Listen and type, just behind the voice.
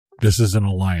This is an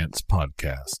Alliance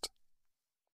podcast.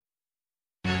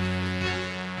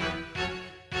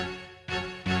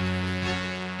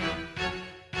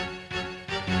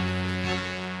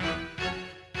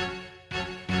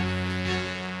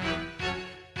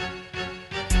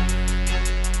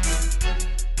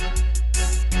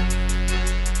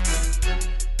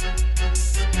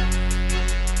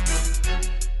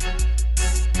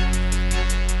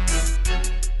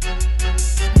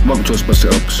 Welcome to a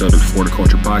special episode of the For the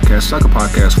Culture podcast, soccer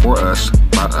podcast for us,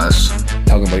 by us,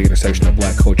 talking about the intersection of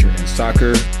black culture and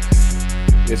soccer.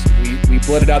 We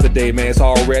blooded out today, man. It's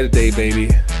all red today, baby.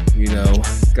 You know,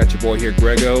 got your boy here,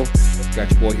 Grego.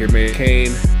 Got your boy here, Mayor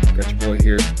Kane. Got your boy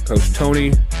here, Coach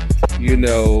Tony. You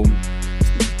know,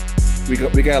 we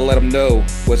gotta let them know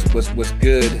what's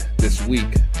good this week,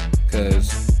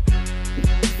 because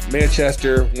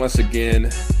Manchester once again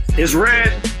is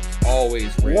red.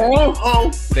 Always red.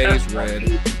 Whoa. Stays red.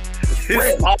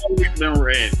 It's always been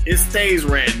red. It stays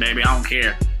red, baby. I don't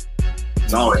care.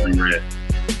 It's always been red.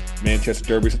 Manchester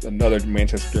Derby, another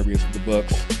Manchester Derby is the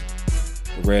Bucks.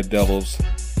 The Red Devils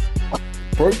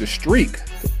broke the streak.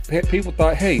 People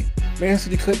thought, hey, Man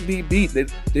City couldn't be beat. They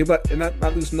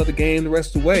not lose another game the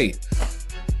rest of the way.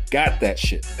 Got that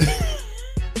shit.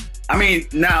 I mean,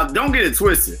 now don't get it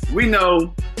twisted. We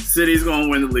know City's gonna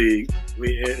win the league.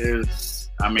 We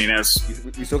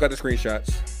still got the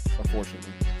screenshots,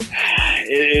 unfortunately.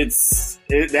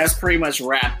 That's pretty much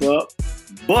wrapped up.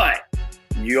 But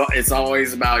it's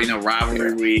always about,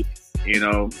 rivalry week,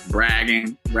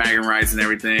 bragging rights and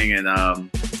everything. And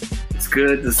it's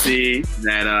good to see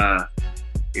that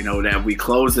that we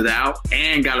closed it out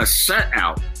and got a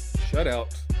shutout.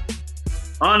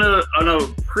 On a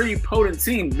pretty potent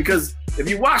team, because if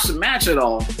you watch the match at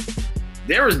all,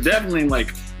 there was definitely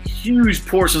like huge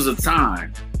portions of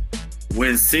time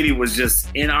when City was just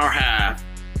in our half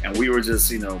and we were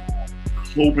just,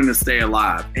 hoping to stay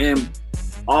alive. And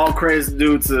all credit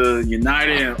due to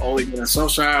United and Ole Gunnar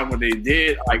Solskjaer, what they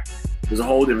did. Like, there's a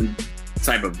whole different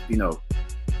type of,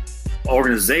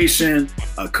 organization,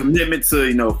 a commitment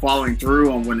to, following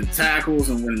through on winning tackles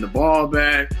and winning the ball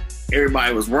back.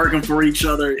 Everybody was working for each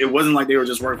other. It wasn't like they were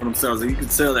just working for themselves. And you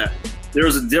could tell that there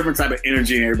was a different type of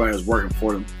energy and everybody was working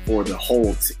for the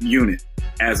whole unit,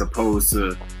 as opposed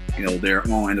to, their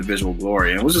own individual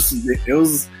glory. And it was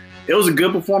a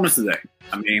good performance today.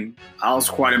 I mean, I was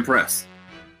quite impressed.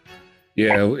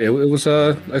 Yeah, it was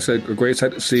like I said, a great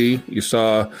sight to see. You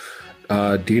saw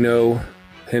Dino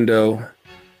Hendo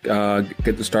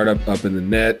get the start up in the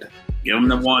net. Give him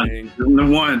the one. Give him the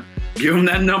one. Give him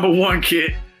that number one,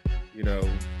 kid. Give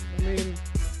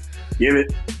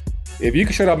it. If you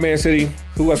can shut out Man City,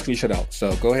 who else can you shut out?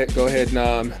 So go ahead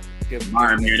and give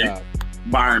Bayern Munich.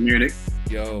 Bayern Munich.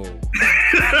 Yo.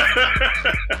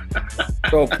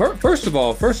 So first of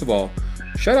all,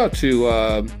 shout out to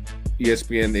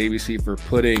ESPN and ABC for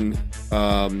putting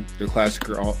their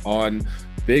Classicer on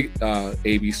big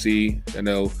ABC. I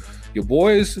know your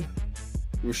boys,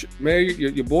 man,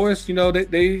 your boys,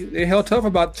 they held tough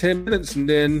about 10 minutes, and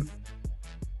then,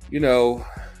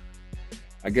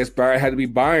 I guess Bayern had to be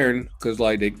Bayern, because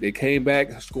they came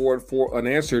back, scored for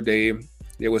unanswered.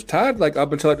 It was tied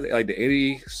up until the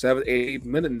 87th, 88th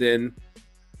minute, and then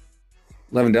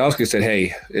Lewandowski said,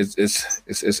 "Hey, it's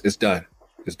done.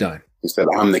 It's done." He said,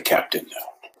 "I'm the captain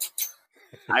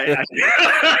now."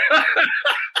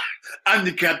 I'm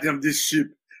the captain of this ship.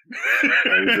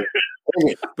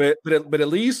 but at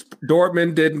least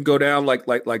Dortmund didn't go down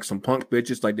like some punk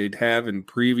bitches like they'd have in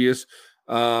previous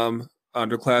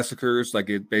underclassicers. Like,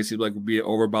 it basically would be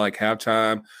over by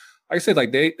halftime. Like I said,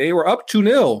 they were up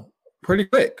 2-0 pretty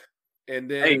quick, and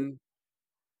then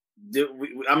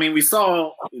we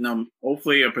saw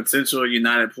hopefully a potential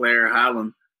United player,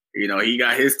 Haaland. He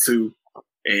got his two,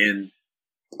 and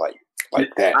like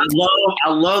that. I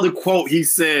love the quote he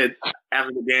said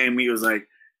after the game. He was like,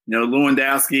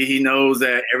 Lewandowski, he knows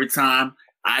that every time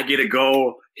I get a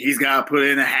goal, he's got to put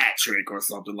in a hat trick or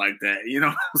something like that. You know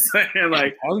what I'm saying?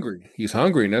 Like, he's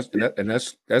hungry, and that's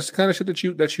the kind of shit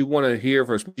that you want to hear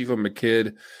from a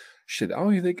kid. Shit, I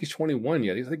don't even think he's 21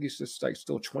 yet. I think he's just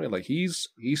still 20. Like, he's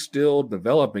still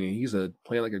developing, and he's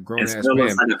playing like a grown ass man.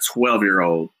 Looks like a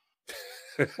 12-year-old.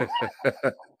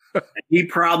 He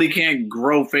probably can't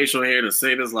grow facial hair to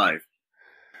save his life.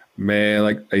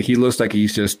 Man, he looks like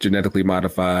he's just genetically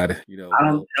modified.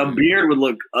 A beard would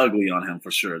look ugly on him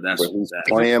for sure. That's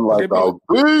playing like a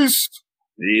beast.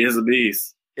 He is a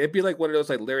beast. It'd be like one of those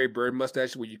Larry Bird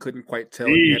mustaches where you couldn't quite tell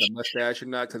if he had a mustache or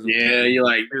not. Cause you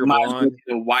might as well be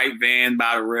the white van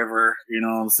by the river. You know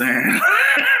what I'm saying?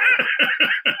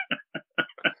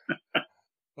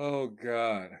 Oh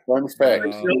God! Fun fact: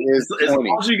 as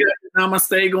long as you got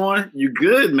namaste going, you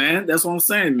good, man. That's what I'm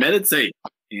saying. Meditate.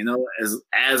 You know, as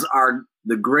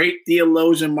the great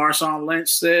theologian Marshawn Lynch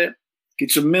said,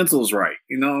 get your mentals right.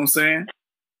 You know what I'm saying?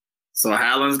 So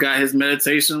Hallen's got his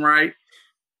meditation right.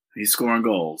 He's scoring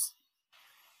goals.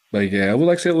 But yeah, well,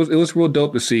 like I said, it was real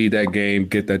dope to see that game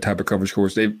get that type of coverage. Of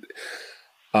course, we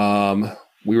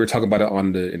were talking about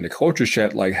it in the culture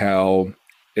chat, like how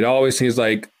it always seems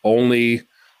like only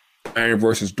Bayern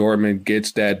versus Dortmund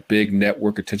gets that big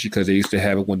network attention because they used to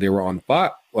have it when they were on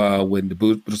Fox. When the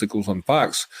Bundesliga was on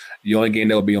Fox, the only game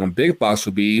that would be on Big Box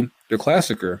would be their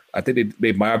Klassiker. I think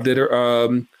they might have did it.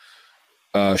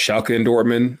 Schalke and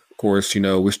Dortmund. Of course, you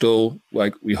know, we're still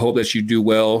we hope that you do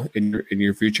well in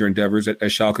your future endeavors at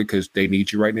Schalke because they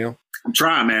need you right now. I'm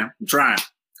trying, man. I'm trying.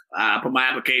 I put my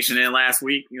application in last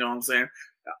week. You know what I'm saying?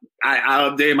 I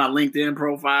updated my LinkedIn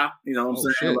profile. You know what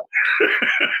I'm saying?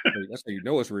 That's how you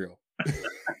know it's real.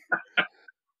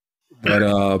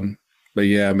 But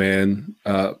yeah, man.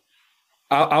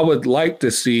 I would like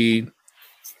to see,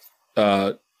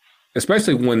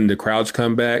 especially when the crowds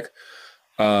come back,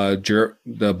 the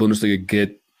Bundesliga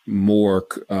get more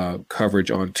coverage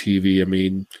on TV. I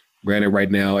mean, granted, right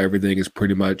now everything is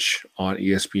pretty much on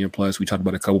ESPN Plus. We talked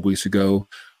about a couple weeks ago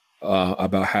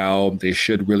about how they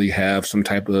should really have some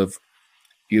type of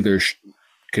either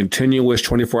continuous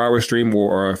 24-hour stream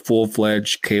or a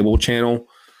full-fledged cable channel.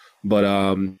 But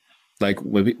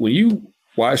when you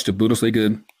watch the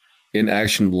Bundesliga in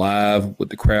action live with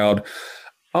the crowd,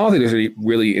 I don't think there's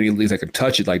really any leagues that can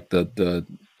touch it. Like the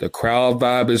crowd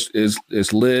vibe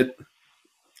is lit.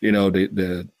 You know,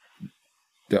 the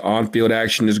on-field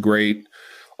action is great.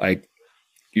 Like,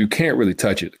 you can't really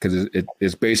touch it because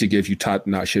it's basically gives you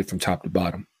top-notch shit from top to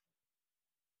bottom.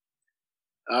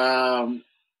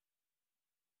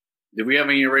 Did we have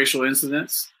any racial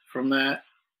incidents from that?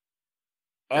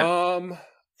 From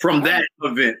that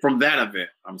event,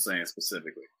 I'm saying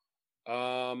specifically.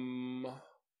 I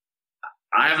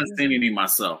haven't seen any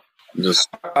myself.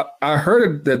 I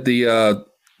heard that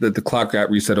the clock got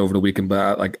reset over the weekend,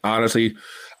 but honestly,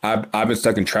 I've been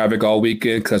stuck in traffic all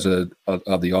weekend because of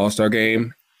the All-Star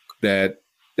game that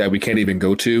we can't even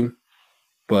go to.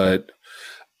 But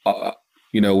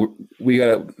you know, we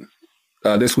got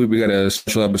this week we got a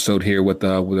special episode here with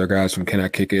our guys from Can I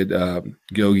Kick It,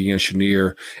 Yogi and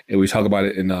Shanir, and we talk about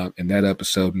it in that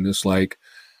episode, and it's like,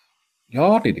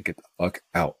 y'all need to get the fuck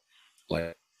out.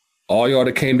 Like, all y'all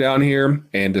that came down here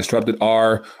and disrupted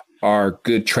our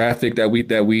good traffic that we've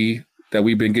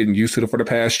been getting used to for the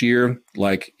past year,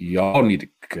 like, y'all need to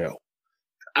go.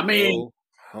 I mean,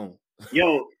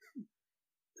 yo,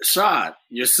 Shad,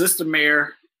 your sister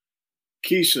mayor,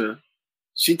 Keisha,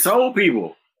 she told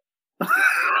people.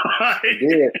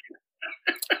 Yeah.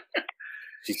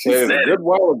 She said it a good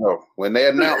while ago when they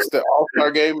announced the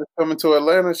All-Star game is coming to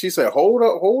Atlanta. She said, "Hold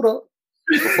up,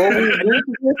 before we do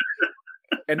this."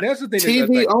 And that's the thing.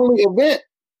 TV only event.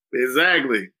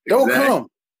 Exactly. Don't come.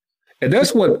 And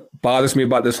that's what bothers me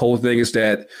about this whole thing is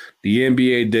that the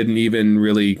NBA didn't even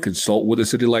really consult with the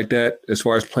city like that as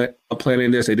far as planning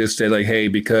this. They just said, like, hey,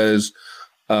 because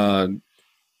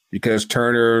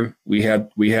Turner, we have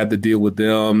to deal with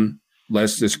them.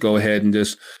 Let's just go ahead and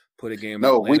just put a game.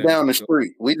 No, we down the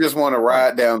street. We just want to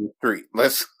ride down the street.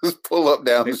 Let's just pull up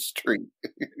down the street.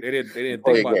 They didn't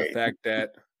think about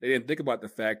the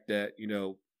fact that you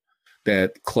know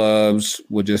that clubs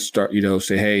would just start, you know,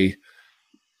 say, hey,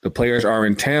 the players are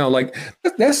in town. Like,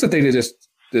 that's the thing that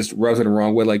just rubs it the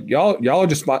wrong way. Like, y'all are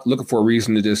just looking for a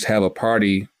reason to just have a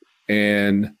party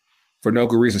and for no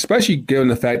good reason, especially given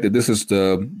the fact that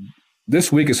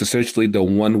this week is essentially the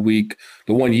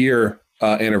 1 year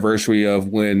anniversary of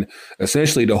when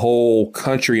essentially the whole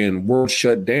country and world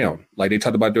shut down. Like they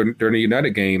talked about during the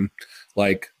United game,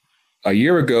 like a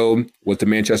year ago was the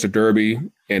Manchester Derby,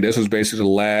 and this was basically the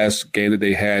last game that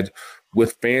they had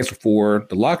with fans before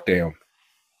the lockdown.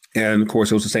 And of course,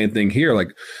 it was the same thing here.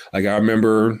 Like I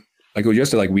remember, like it was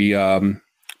yesterday. Like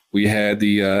we had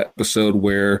the episode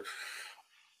where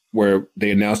they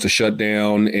announced a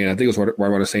shutdown, and I think it was right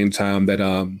around the same time that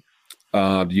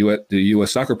the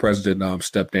U.S. soccer president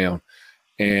stepped down,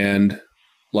 and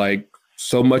like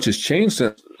so much has changed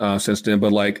since then.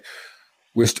 But like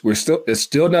we're still, it's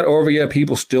still not over yet.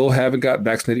 People still haven't got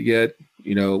vaccinated yet.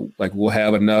 You know, like we'll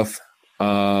have enough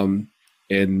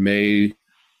in May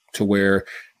to where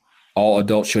all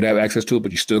adults should have access to it,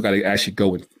 but you still got to actually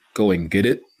go and get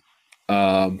it.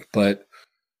 But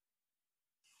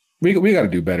we got to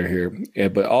do better here. Yeah,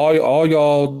 but all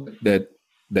y'all that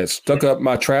stuck up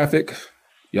my traffic,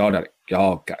 y'all got to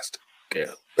go.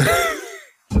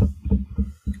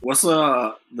 What's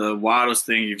the wildest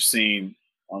thing you've seen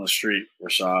on the street,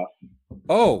 Rashad?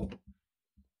 Oh,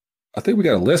 I think we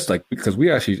got a list, like, because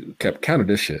we actually kept count of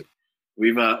this shit.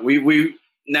 We've we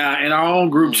now in our own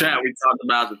group chat we talked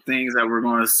about the things that we're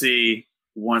going to see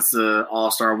once the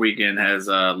All-Star weekend has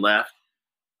left,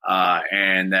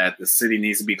 and that the city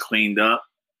needs to be cleaned up.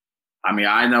 I mean,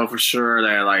 I know for sure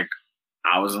that like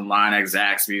I was in line at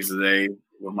Zaxby's today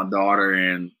with my daughter,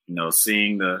 and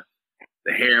seeing the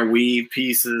hair weave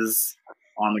pieces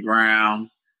on the ground,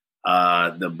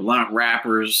 the blunt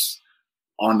wrappers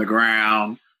on the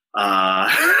ground.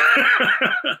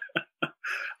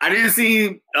 I didn't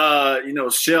see,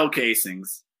 shell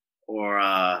casings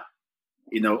or,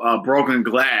 broken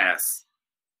glass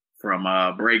from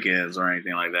break-ins or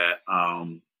anything like that.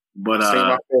 But see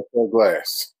my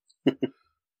glass.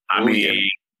 I mean,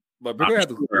 but we're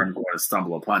I'm going to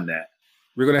stumble upon that.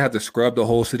 We're gonna have to scrub the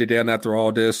whole city down after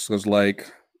all this. Because, like,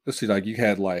 let's see, like you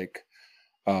had like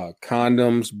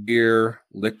condoms, beer,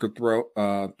 liquor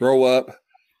throw up,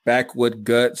 backwood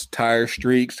guts, tire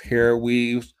streaks, hair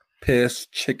weaves, piss,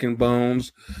 chicken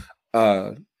bones,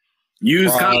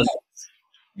 used condoms.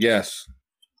 Yes.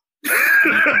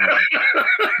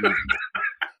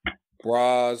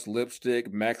 Bras,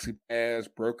 lipstick, maxi pads,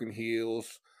 broken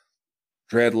heels,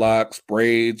 dreadlocks,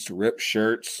 braids, ripped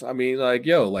shirts. I mean, like,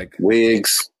 like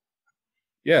wigs.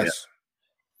 Yes.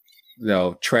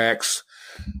 Tracks,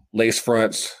 lace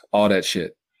fronts, all that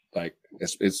shit. Like,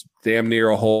 it's damn near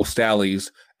a whole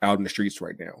Sally's out in the streets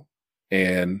right now.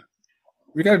 And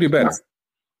we got to do better.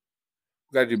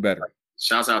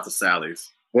 Shouts out to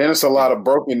Sally's. Then it's a lot of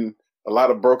broken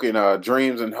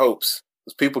dreams and hopes.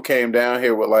 People came down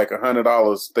here with like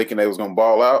 $100 thinking they was going to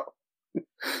ball out.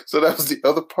 So that was the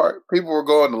other part. People were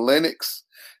going to Lenox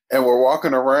and were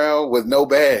walking around with no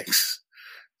bags.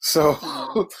 So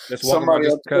somebody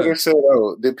on Twitter said,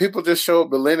 "Oh, did people just show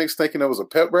up to Lenox thinking it was a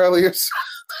pep rally or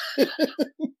something?"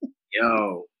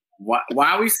 Yo,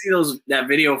 why we see that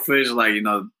video footage? Like,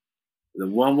 the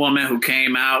one woman who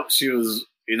came out, she was,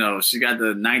 she got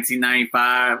the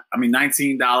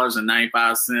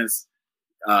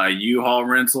 $19.95 U-Haul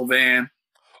rental van.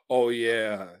 Oh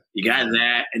yeah. You got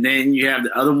that. And then you have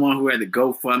the other one who had the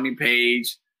GoFundMe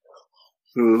page,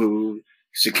 who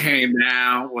she came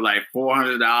down with like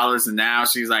 $400, and now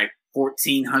she's like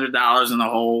 $1,400 in the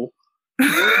hole.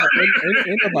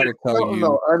 Ain't nobody telling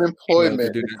you.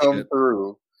 Unemployment to come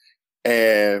through,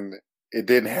 and it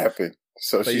didn't happen.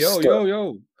 So she's But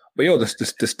the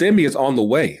stimmy is on the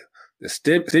way. The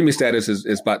stimmy status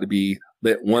is about to be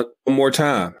lit one more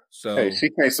time. So hey, she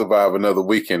can't survive another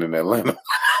weekend in Atlanta.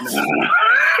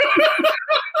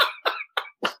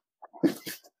 At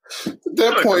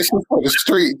that point, she's on the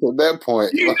streets. At that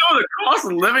point, you know the cost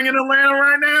of living in Atlanta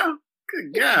right now.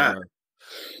 Good God!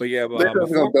 But yeah, they're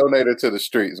just gonna donate her to the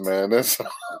streets, man. That's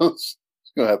she's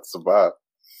gonna have to survive.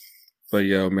 But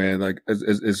yeah, man, like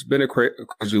it's been a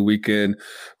crazy weekend.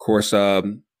 Of course, I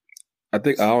don't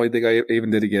think I even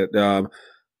did it yet.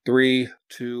 3,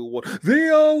 2, 1. The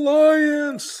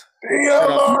Alliance.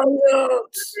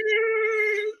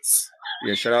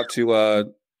 Yeah, shout out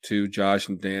to Josh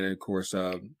and Dan, and of course,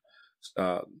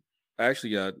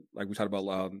 actually, like we talked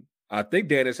about, I think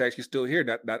Dan is actually still here.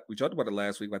 Not we talked about it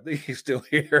last week, but I think he's still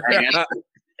here.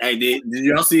 Hey, did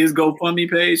y'all see his GoFundMe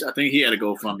page? I think he had a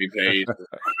GoFundMe page.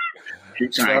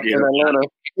 Keep trying to get Atlanta.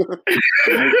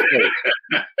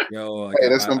 Hey,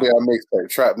 that's gonna be our mixtape.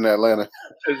 Trapped in Atlanta.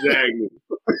 Exactly.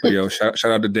 Yo, shout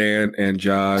out to Dan and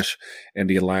Josh and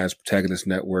the Alliance Protagonist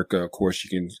Network. Of course, you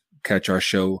can catch our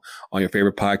show on your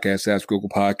favorite podcast apps: Google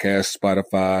Podcasts,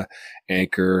 Spotify,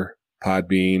 Anchor,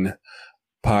 Podbean,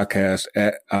 Podcast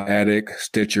Addict,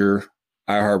 Stitcher,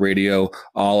 iHeartRadio,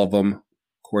 all of them.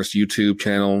 Of course, YouTube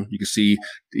channel. You can see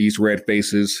these red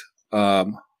faces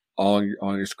all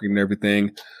on your screen and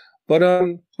everything. But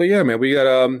yeah, man, we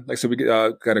got like I said, we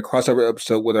got a crossover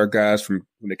episode with our guys from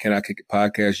the Can I Kick It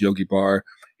podcast, Yogi Bar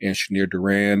and Shanir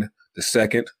Duran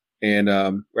II, and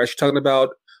we're actually talking about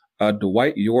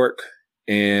Dwight York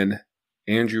and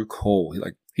Andrew Cole.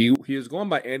 He was going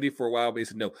by Andy for a while, but he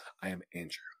said, "No, I am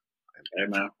Andrew." Hey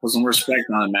man, put some respect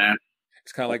on it, man.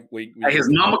 It's kind of like his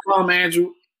mama call him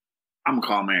Andrew. I'm gonna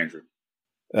call him Andrew.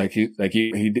 Like he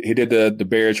did the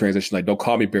Barry transition. Like, don't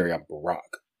call me Barry, I'm Barack.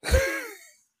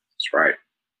 That's right.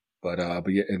 But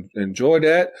yeah, enjoy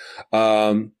that.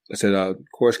 I said, of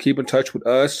course, keep in touch with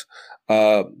us.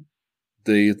 The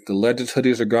Legends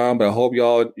hoodies are gone, but I hope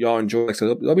y'all enjoy. Like I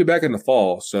said, they'll be back in the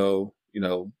fall. So,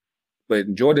 but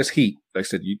enjoy this heat. Like I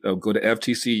said, go to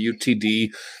FTC,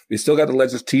 UTD. We still got the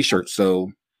Legends t-shirts.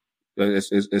 So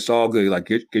It's all good. Like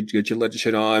get your legend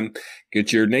shit on,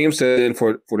 get your name set in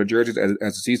for the jerseys as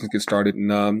the season gets started,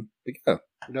 and yeah,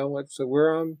 you know what? So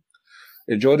we're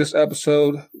enjoy this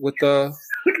episode with Look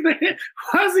at the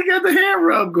why's he got the hand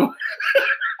rub going?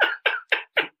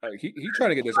 he trying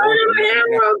to get this. Hand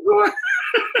rub going?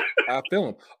 I feel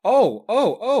him.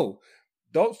 Oh!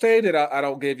 Don't say that I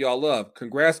don't give y'all love.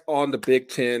 Congrats on the Big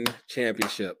Ten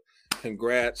championship.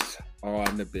 Congrats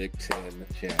on the Big Ten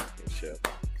championship.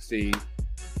 See,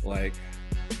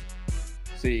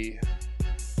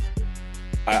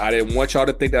 I didn't want y'all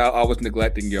to think that I was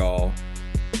neglecting y'all.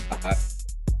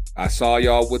 I saw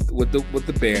y'all with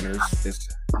the banners. It's,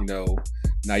 you know,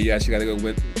 now you actually got to go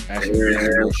with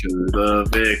the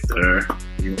victor.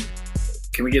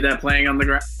 Can we get that playing on the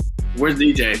ground? Where's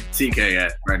DJ TK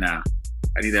at right now?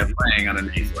 I need that playing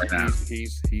underneath right now.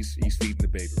 He's feeding the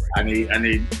baby right now.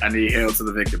 I need Hail to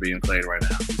the Victor being played right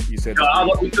now. You said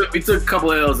we took a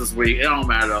couple of L's this week. It don't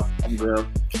matter though. I'm good.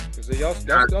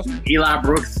 Eli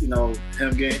Brooks, you know,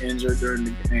 him getting injured during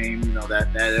the game, you know,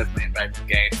 that definitely impacted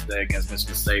the game today against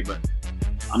Michigan State. But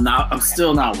I'm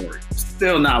still not worried.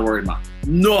 Still not worried about it.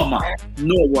 No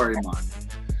worried about it.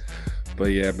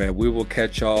 But yeah, man, we will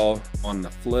catch y'all on the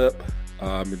flip.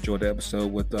 Enjoy the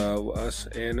episode with us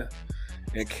and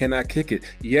can I kick it?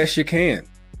 Yes, you can.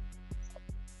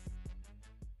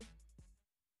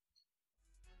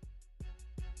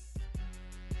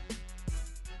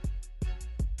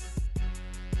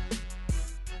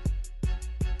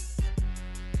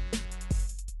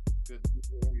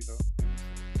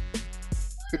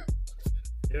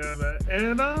 Yeah, man.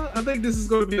 And I think this is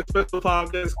going to be a special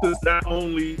podcast because not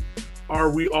only are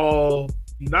we all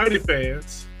United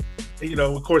fans, and, you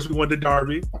know, of course, we won the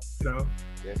Derby, you know.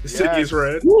 Yes, the city is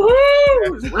red.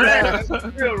 Woohoo! Red.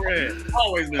 Real red.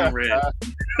 Always been red.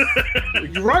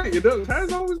 You're right. It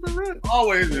has always been red.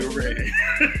 Always been red.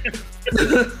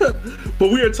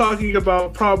 But we are talking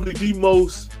about probably the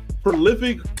most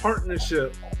prolific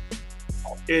partnership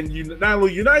in not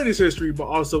only United's history, but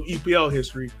also EPL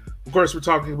history. Of course, we're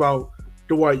talking about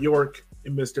Dwight Yorke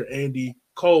and Mr. Andy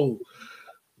Cole.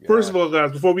 Yeah. First of all,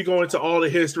 guys, before we go into all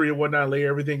the history and whatnot, lay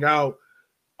everything out,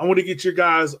 I want to get your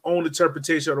guys' own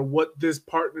interpretation of what this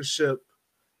partnership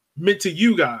meant to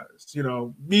you guys. You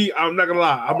know, me, I'm not going to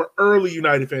lie. I'm an early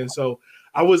United fan, so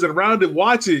I wasn't around to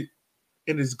watch it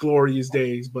in its glorious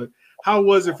days. But how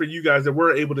was it for you guys that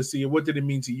were able to see it? What did it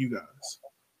mean to you guys?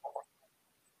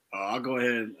 I'll go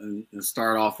ahead and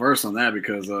start off first on that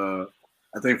because I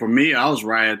think for me, I was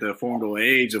right at the formidable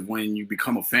age of when you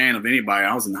become a fan of anybody.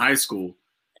 I was in high school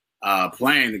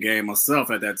playing the game myself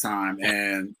at that time,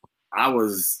 and I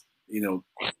was, you know,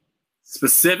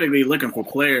 specifically looking for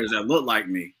players that looked like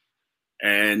me.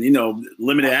 And, you know,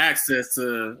 limited access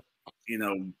to, you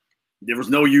know, there was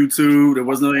no YouTube, there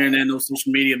was no internet, no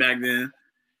social media back then.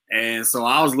 And so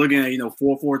I was looking at, you know,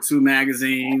 442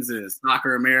 magazines and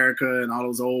Soccer America and all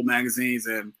those old magazines.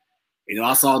 And, you know,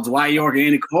 I saw Dwight Yorke and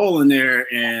Andy Cole in there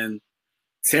and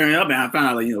tearing up. And I found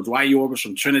out, like, you know, Dwight Yorke was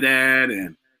from Trinidad.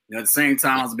 And, you know, at the same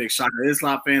time, I was a big Shaka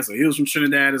Islam fan. So he was from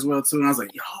Trinidad as well, too. And I was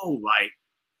like, yo, like,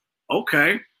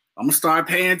 okay, I'm going to start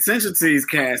paying attention to these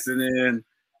cats. And then,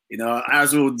 you know,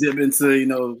 as we'll dip into, you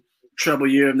know, treble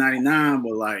year of 99.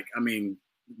 But, like, I mean,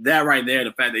 that right there,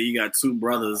 the fact that you got two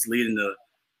brothers leading the,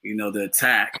 you know, the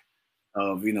attack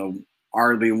of, you know,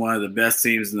 arguably one of the best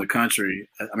teams in the country,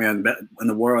 I mean, in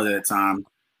the world at that time.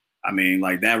 I mean,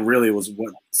 like, that really was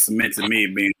what cemented me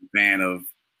being a fan of,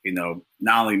 you know,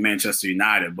 not only Manchester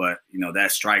United, but, you know,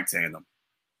 that strike tandem.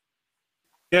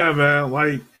 Yeah, man.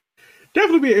 Like,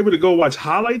 definitely being able to go watch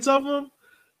highlights of them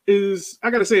is,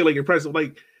 I got to say, like, impressive.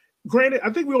 Like, granted,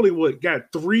 I think we only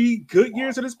got 3 good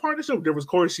years of this partnership. There was, of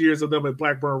course, years of them at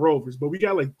Blackburn Rovers, but we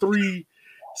got, like, 3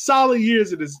 solid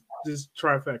years of this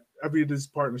trifecta. I mean, this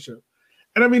partnership.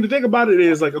 And I mean, the thing about it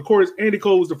is, like, of course, Andy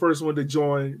Cole was the first one to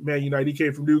join Man United. He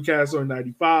came from Newcastle in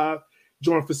 '95,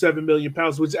 joined for £7 million,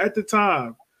 which at the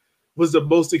time was the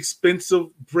most expensive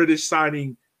British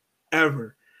signing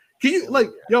ever. Can you, like,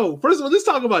 yo, first of all, let's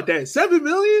talk about that. $7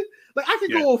 million? Like, I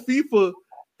could go on FIFA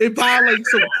and buy, like,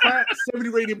 some crap 70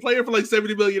 rated player for like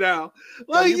 $70 million now.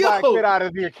 Like, you might get out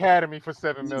of the academy for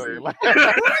 $7 million. Like,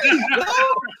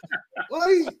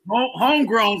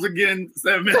 homegrowns again,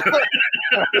 $7 million.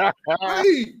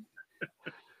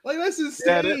 Like, that's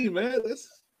insane, man.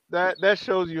 That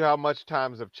shows you how much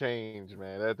times have changed,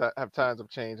 man. That have times have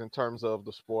changed in terms of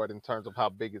the sport, in terms of how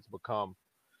big it's become.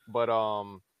 But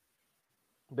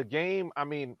the game, I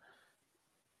mean,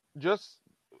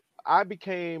 I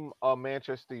became a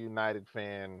Manchester United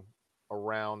fan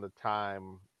around the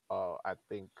time, I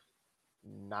think,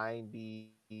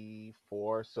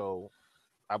 94. So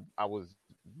I was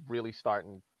really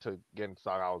starting to get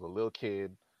started. I was a little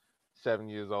kid, 7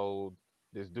 years old.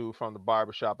 This dude from the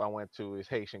barbershop I went to, this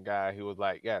Haitian guy, he was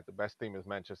like, yeah, the best team is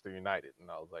Manchester United. And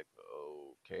I was like,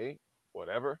 okay,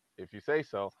 whatever, if you say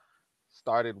so.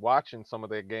 Started watching some of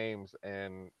their games,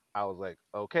 and I was like,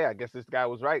 okay, I guess this guy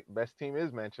was right. Best team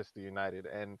is Manchester United.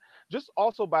 And just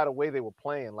also by the way they were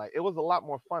playing, like, it was a lot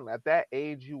more fun. At that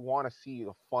age, you want to see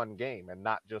a fun game and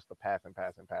not just the passing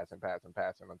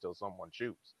until someone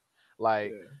shoots.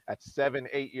 Like, at 7,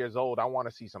 8 years old, I want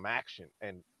to see some action.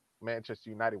 And Manchester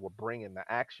United were bringing the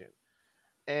action.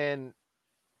 And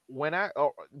when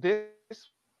this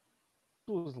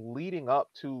was leading up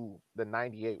to the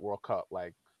 98 World Cup,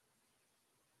 like,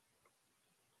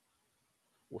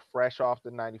 we're fresh off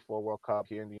the 94 World Cup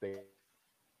here in the States.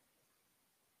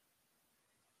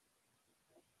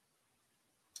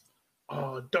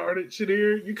 Oh, darn it,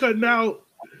 Shadir. You cutting out.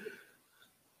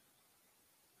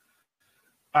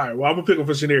 All right, well, I'm going to pick up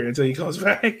for Shadir until he comes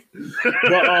back.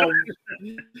 But,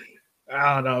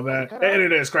 I don't know, man. The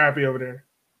internet's crappy over there.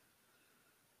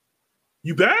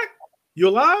 You back? You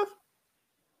alive?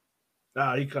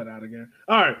 He cut out again.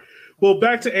 All right. Well,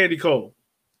 back to Andy Cole.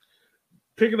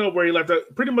 Picking up where he left out,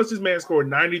 pretty much this man scored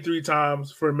 93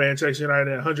 times for Manchester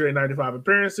United, 195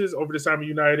 appearances over this time at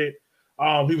United.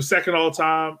 He was second all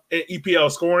time in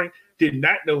EPL scoring. Did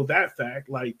not know that fact.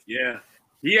 Like, yeah,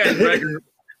 he had record.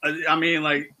 I mean,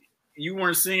 like, you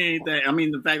weren't seeing anything. I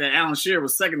mean, the fact that Alan Shearer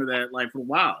was second to that, like, for a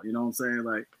while. You know what I'm saying?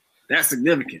 Like, that's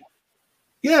significant.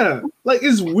 Yeah, like,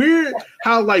 it's weird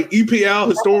how, like, EPL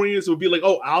historians would be like,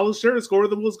 "Oh, Alan Shearer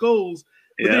scored the most goals."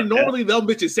 But then normally they'll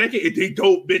mention second and they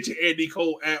don't mention Andy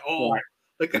Cole at all.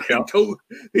 Like,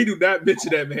 they do not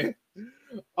mention that, man.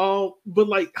 But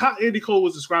like how Andy Cole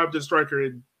was described as a striker,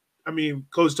 and I mean,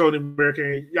 Coach Tony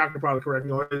American, y'all can probably correct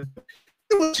me on it.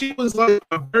 He was like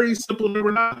a very simple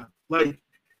number 9. Like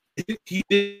he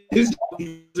did his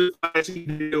he did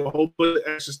a whole bunch of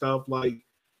extra stuff. Like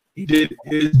he did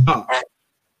his job.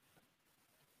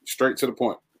 Straight to the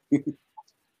point.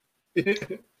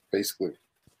 Basically.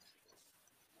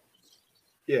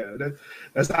 Yeah,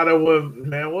 that's how that one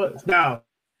man was. Now,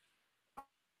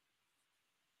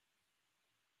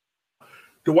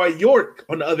 Dwight York,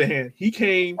 on the other hand, he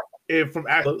came in from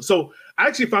Atlanta. So I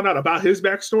actually found out about his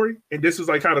backstory, and this was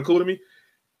like kind of cool to me.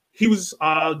 He was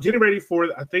getting ready for,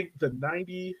 I think, the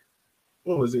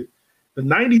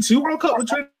 92 World Cup with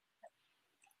Trent.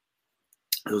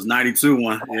 It was 92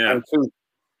 one, yeah.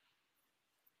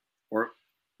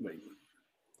 92.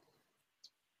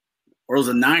 Or was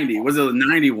it 90? Was it a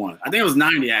 91? I think it was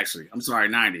 90, actually. I'm sorry,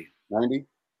 90. 90?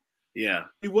 Yeah.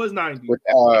 He was 90. With,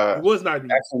 he was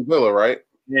 90. Aston Villa, right?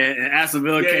 Yeah, and Aston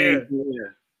Villa came.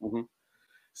 Yeah. Mm-hmm.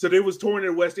 So they was touring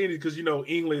in West Indies because, you know,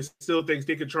 England still thinks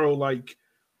they control, like,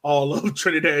 all of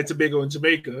Trinidad and Tobago and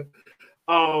Jamaica.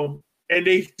 And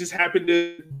they just happened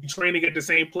to be training at the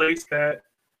same place that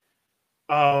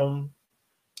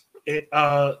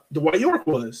Dwight York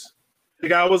was. The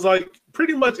guy was like,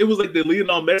 pretty much, it was like the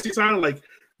Lionel Messi sign, like,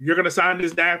 you're going to sign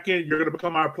this napkin, you're going to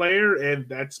become our player, and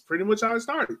that's pretty much how it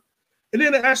started. And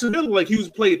then at Aston Villa, like, he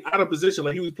was played out of position,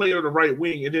 like, he was playing on the right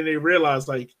wing, and then they realized,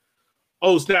 like,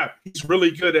 oh, snap, he's really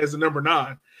good as a number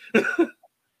 9.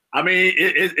 I mean,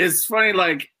 it's funny,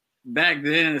 like, back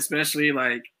then, especially,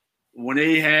 like, when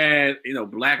they had, you know,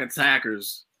 black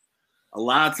attackers, a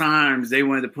lot of times they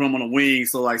wanted to put them on the wing.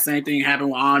 So, like, same thing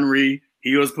happened with Henry.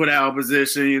 He was put out of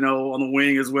position, you know, on the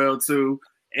wing as well, too.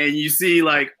 And you see,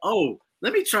 like, oh,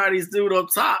 let me try these dude up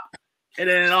top. And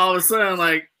then all of a sudden,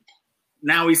 like,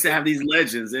 now we have these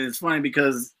legends. And it's funny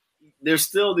because there's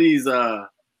still these,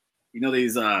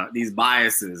 these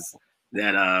biases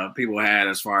that people had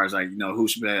as far as, like, you know, who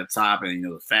should be at the top and, you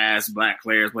know, the fast black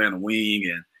players play on the wing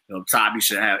and, you know, top you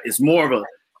should have. It's more of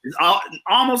it's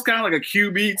almost kind of like a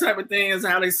QB type of thing is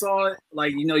how they saw it.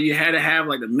 Like, you know, you had to have,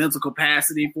 like, the mental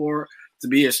capacity to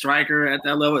be a striker at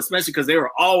that level, especially because they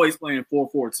were always playing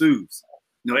 4-4-2s.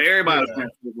 You know, everybody was playing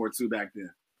 4-4-2 back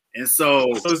then. And so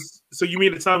you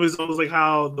mean to tell me it's almost like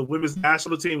how the women's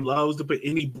national team loves to put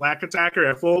any black attacker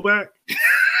at fullback?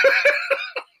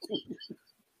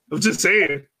 I'm just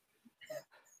saying.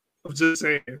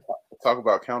 Talk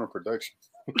about counterproduction.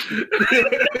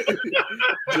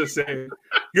 Just saying.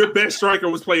 Your best striker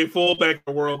was playing fullback in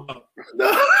the World Cup.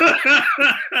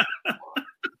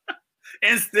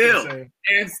 And still.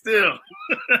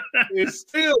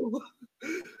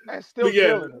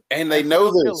 Yeah. And they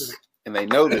know this. And they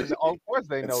know this. Of course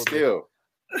they know still.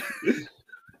 This.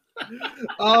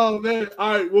 Oh, man.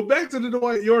 All right. Well, back to the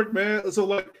Dwight York, man. So,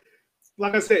 like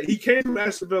I said, he came from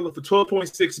Aston Villa for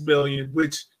 $12.6 million,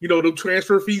 which, you know, the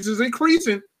transfer fees is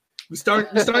increasing. We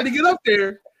starting to get up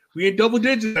there. We in double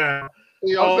digits now.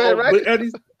 You know what I'm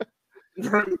saying,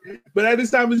 right? But at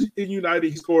this time in United,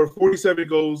 he scored 47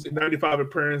 goals in 95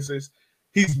 appearances.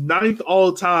 He's 9th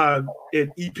all time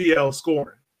in EPL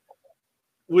scoring.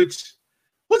 Which,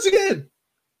 once again,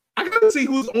 I gotta see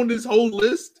who's on this whole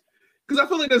list because I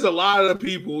feel like there's a lot of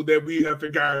people that we have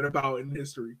forgotten about in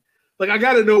history. Like I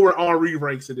gotta know where Henry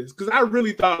ranks in this because I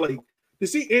really thought like to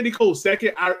see Andy Cole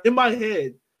second. In my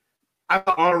head, I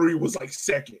thought Henry was like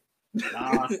second.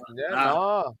 Yeah.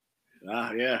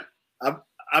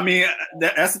 I mean,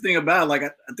 that's the thing about it. Like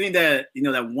I think that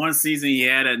that one season he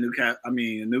had at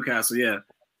Newcastle. Yeah,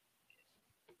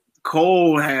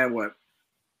 Cole had what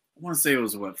I want to say it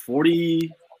was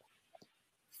 40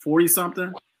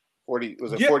 something. 40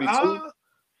 was it 42?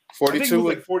 42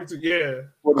 was like 42. Yeah,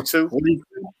 42.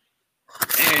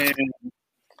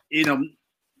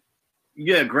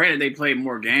 And granted they played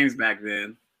more games back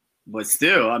then, but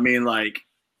still, I mean, like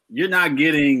you're not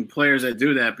getting players that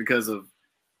do that because of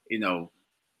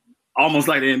almost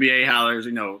like the NBA how there's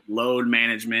load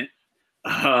management.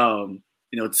 Two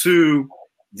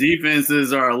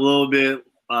defenses are a little bit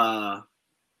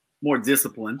more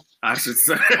disciplined, I should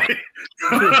say.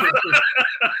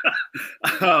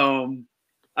 I mean,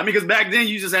 because back then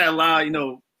you just had a lot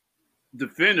of,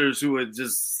 defenders who would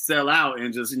just sell out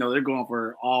and just, they're going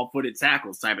for all-footed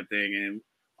tackles type of thing. And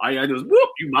all you got to do is, whoop,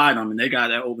 you buy them, and they got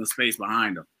that open space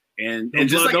behind them. And no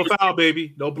just blood, like no foul,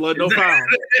 baby. No blood, no foul.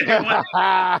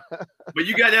 But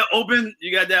you got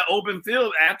that open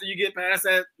field after you get past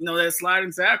that, that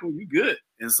sliding tackle, you good.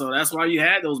 And so that's why you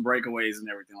had those breakaways and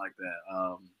everything like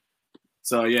that.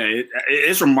 So yeah,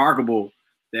 it's remarkable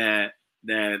that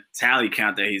tally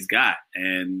count that he's got.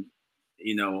 And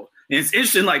and it's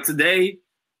interesting, like today,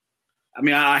 I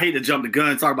mean, I hate to jump the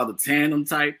gun and talk about the tandem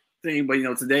type thing, but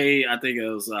today I think it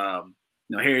was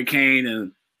Harry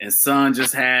Kane and Son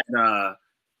just had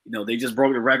they just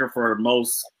broke the record for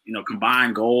most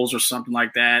combined goals or something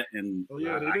like that. And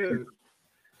they did.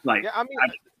 Like, yeah, I mean,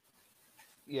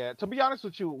 to be honest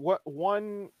with you,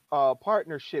 one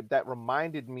partnership that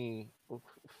reminded me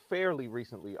fairly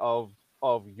recently of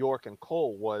York and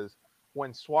Cole was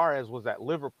when Suarez was at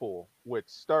Liverpool with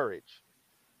Sturridge.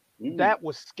 That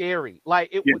was scary. Like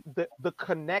it was the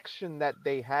connection that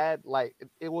they had. Like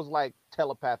it was like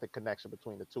telepathic connection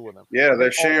between the two of them. Yeah,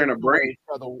 they're sharing a brain.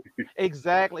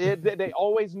 Exactly. They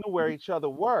always knew where each other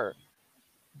were.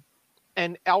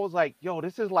 And I was like, "Yo,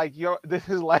 this is like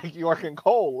York and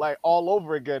Cole, like all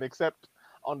over again, except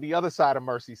on the other side of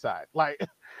Merseyside." Like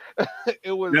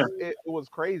it was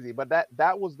crazy. But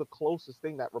that was the closest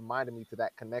thing that reminded me to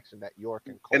that connection that York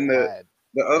and Cole had.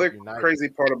 The other crazy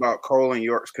part about Cole and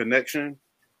York's connection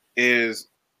is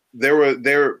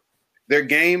their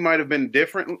game might have been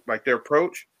different, like their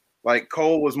approach. Like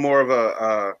Cole was more of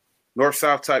a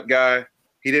north-south type guy.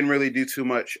 He didn't really do too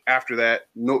much after that.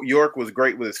 York was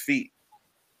great with his feet,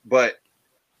 but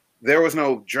there was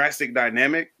no drastic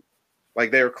dynamic.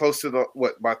 Like they were close to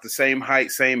about the same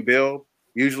height, same build.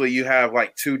 Usually you have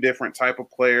like two different type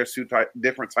of players,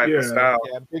 different type of styles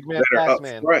big man, that are up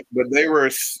man. front, but they were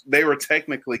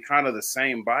technically kind of the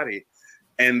same body,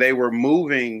 and they were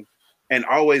moving and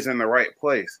always in the right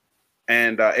place.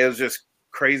 And it was just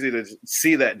crazy to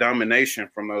see that domination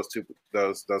from those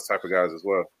type of guys as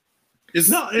well.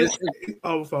 Go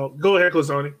ahead,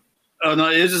 Closoni. Oh no,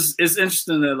 it's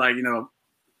interesting that a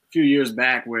few years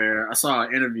back where I saw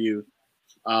an interview.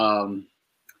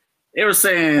 They were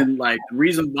saying the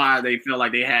reason why they felt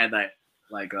like they had that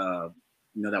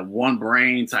that one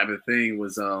brain type of thing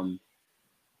was I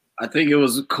think it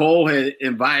was Cole had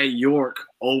invited York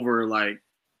over to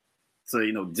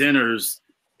dinners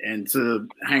and to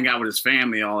hang out with his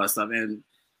family, all that stuff, and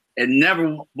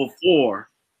never before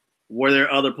were there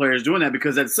other players doing that,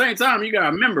 because at the same time you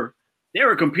gotta remember they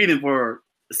were competing for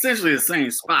essentially the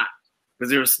same spot because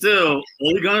there was still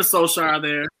Ole Gunnar Solskjaer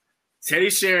there.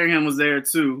 Teddy Sheringham was there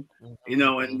too,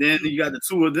 and then you got the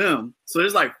two of them. So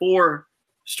there's 4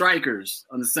 strikers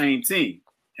on the same team.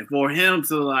 And for him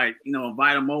to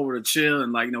invite them over to chill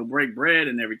and break bread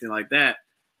and everything like that,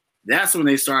 that's when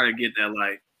they started to get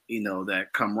that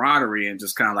that camaraderie and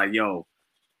just kind of yo,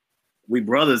 we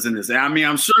brothers in this. And I mean,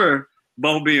 I'm sure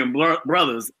both being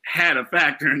brothers had a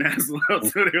factor in that as well.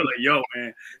 So they were like, yo,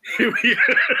 man, here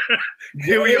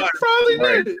we are.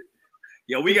 Probably did.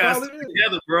 Yo, we got to stick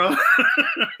together, bro.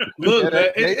 Look,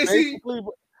 they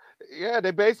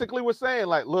basically were saying,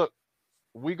 look,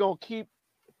 we going to keep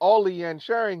Ole and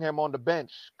Sheringham on the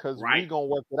bench because we going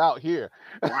to work it out here.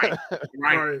 Right.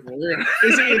 And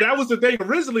see, that was the thing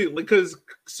originally, because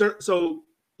so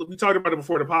we talked about it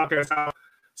before the podcast, how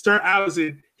Sir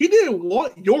Allison, he didn't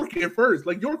want York at first.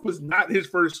 York was not his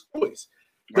first choice.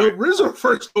 The original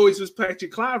first choice was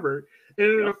Patrick Kluivert.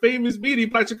 And in a famous meeting,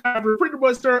 Patrick Kluivert pretty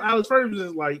much turned Alex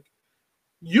Ferguson like,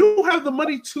 you don't have the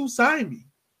money to sign me.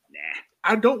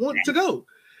 I don't want to go.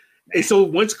 And so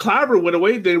once Kluivert went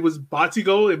away, there was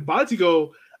Batigo, and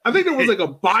Batigo, I think there was like a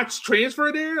botched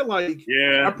transfer there. Like,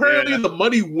 apparently the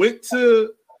money went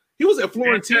to, he was at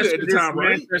Fiorentina at the time,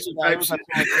 right?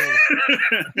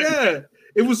 Yeah.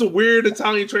 It was a weird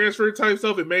Italian transfer type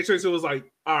stuff, and Manchester was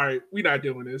like, all right, we're not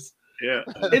doing this. Yeah.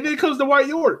 And then comes the White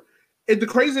York. And the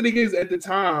crazy thing is, at the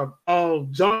time,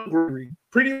 John Gregory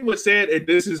pretty much said, and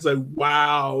this is a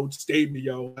wild statement,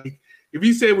 yo. Like, if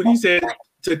he said what he said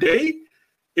today,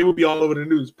 it would be all over the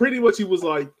news. Pretty much, he was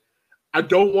like, I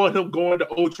don't want him going to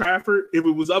Old Trafford. If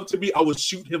it was up to me, I would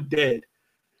shoot him dead.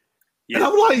 Yeah. And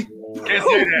I'm like, can't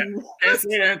say that. Can't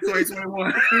say that in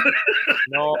 2021.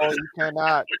 No, you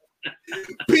cannot.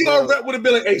 PR rep would have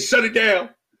been like, hey, shut it down.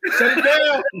 Shut it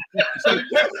down. Shut it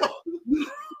down.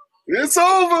 It's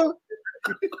over.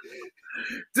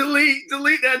 Delete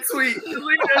that tweet.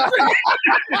 Delete that tweet.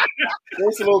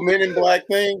 There's a little Men in Black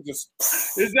thing. Just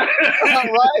is that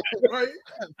right?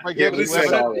 Forget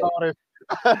it.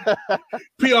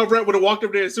 PR rep would have walked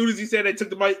up there as soon as he said they took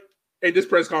the mic. Hey, this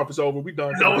press conference over. We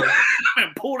done. No,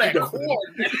 pull that cord.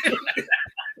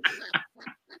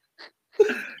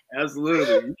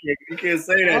 Absolutely. You can't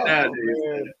say that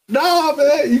nowadays. No,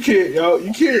 man, you can't, yo.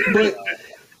 You can't. But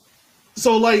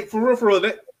so, like, for real,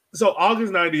 that. So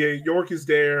August '98, York is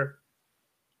there,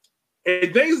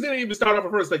 and things didn't even start off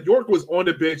at first. Like, York was on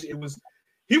the bench. He was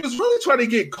really trying to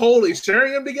get Cole and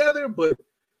Sheringham together, but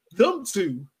them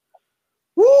two,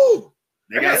 woo.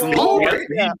 They got some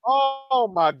Oh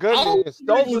my goodness.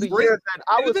 Those were the years that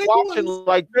I was watching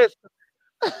like this.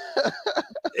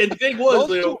 And the thing was,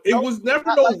 Leo, it was never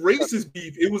no racist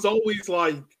beef. It was always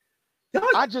like,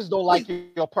 I just don't like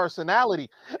your personality.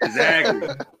 Exactly.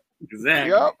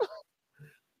 Yep.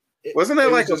 Wasn't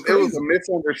it like it was a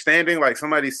misunderstanding? Like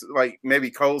somebody, like maybe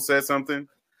Cole said something,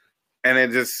 and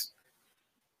it just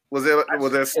was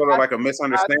there sort of like a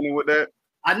misunderstanding with that?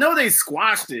 I know they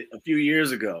squashed it a few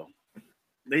years ago.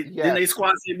 Didn't they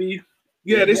squash it, B?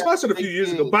 Yeah, they squashed it a few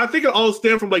years ago. But I think it all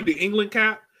stemmed from like the England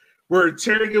cap, where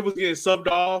Sheringham was getting subbed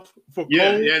off for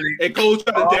Cole, and Cole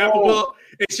tried to dap him up,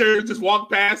 and Sheringham just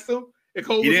walked past him, and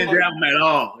Cole didn't dap him at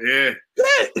all. Yeah,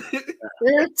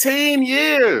 15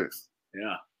 years.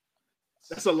 Yeah,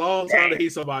 that's a long time to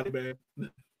hate somebody, man.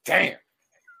 Damn.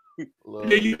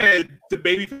 And then you had the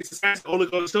babyface assassin only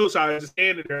go to Solskjaer just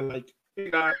standing there like, hey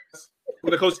guys, we're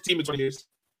gonna coach the team in 20 years.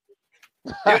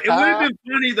 It would have been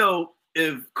funny though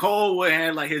if Cole would have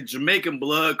had like his Jamaican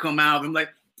blood come out of him, like,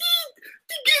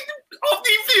 get off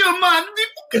the field, man.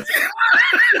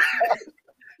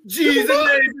 Jesus,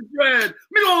 name is red.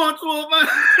 Me on to it,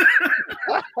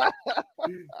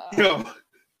 man. Yo.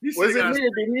 Was it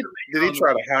me? Did he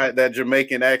try to hide that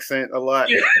Jamaican accent a lot?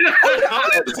 Yeah.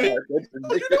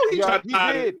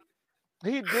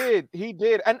 He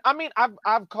did. And I mean,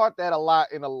 I've caught that a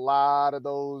lot in a lot of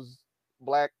those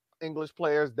black English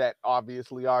players that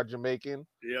obviously are Jamaican.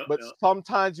 But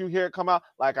sometimes you hear it come out,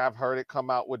 like I've heard it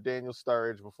come out with Daniel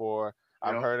Sturridge before.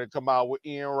 I've heard it come out with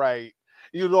Ian Wright.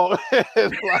 You know,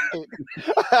 it's like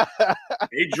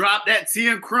they drop that tea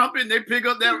and crumpet, and they pick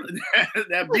up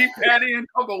that beef patty and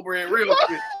cocoa bread real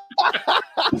quick.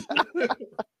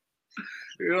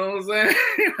 You know what I'm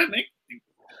saying?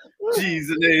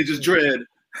 Jesus, they just dread.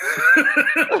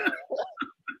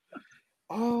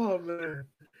 Oh man,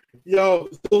 yo,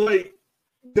 so like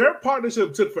their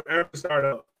partnership took forever to start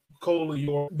up, Cole and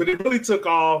York, but it really took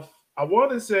off. I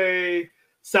want to say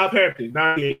Southampton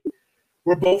 '98.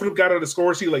 Where both of them got on the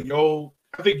score sheet, like, yo,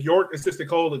 I think York assisted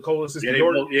Cole and Cole assisted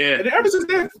York. And ever since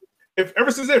then,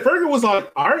 Fergie was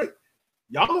like, all right,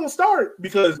 y'all gonna start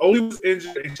because Ole was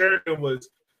injured and Sheringham was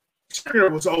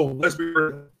old. Let's be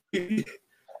real. He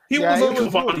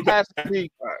was past me.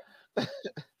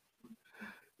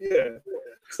 Yeah.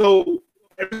 So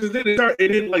ever since then, it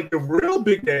didn't like the real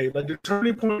big day, like the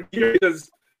turning point here, because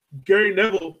Gary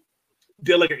Neville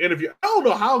did like an interview. I don't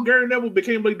know how Gary Neville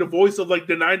became like the voice of like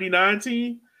the '99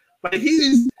 team. Like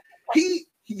you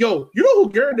know who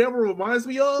Gary Neville reminds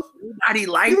me of? Nobody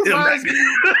liked him,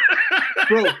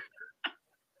 bro.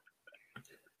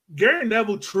 Gary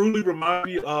Neville truly reminds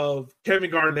me of Kevin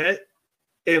Garnett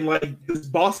and like this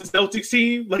Boston Celtics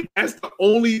team. Like that's the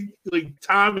only like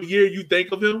time of year you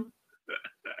think of him.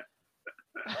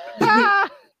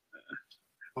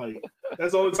 Like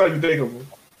that's the only time you think of him.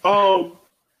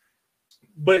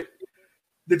 But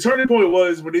the turning point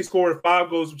was when they scored 5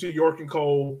 goals between York and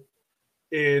Cole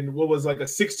in what was like a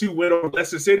 6-2 win over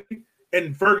Leicester City.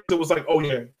 And Ferguson was like, oh,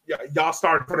 yeah, y'all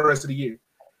started for the rest of the year.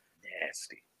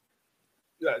 Nasty.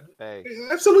 Hey,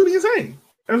 Absolutely insane.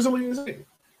 Absolutely insane.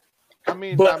 I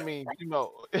mean, you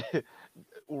know,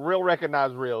 real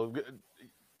recognize real.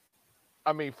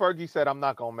 I mean, Fergie said, "I'm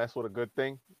not gonna mess with a good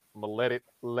thing. I'm gonna let it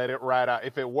ride out.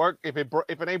 If it work, if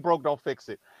it ain't broke, don't fix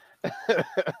it."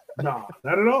 Nah,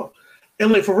 not at all.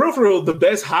 And like for real, the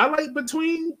best highlight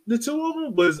between the two of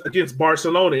them was against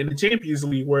Barcelona in the Champions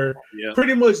League, where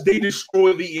pretty much they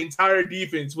destroyed the entire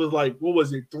defense with like, what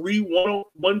was it, 3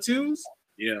 1-2s?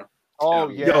 Yeah. Oh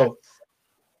yeah. Yo,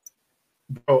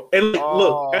 bro, and like,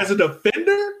 look, as a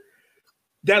defender,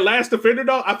 that last defender,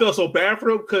 though, I felt so bad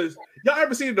for him because y'all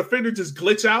ever seen a defender just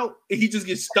glitch out and he just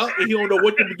gets stuck and he don't know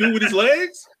what to do with his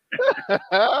legs?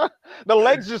 The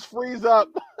legs just freeze up.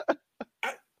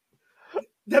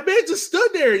 That man just stood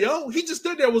there, yo. He just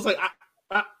stood there and was like,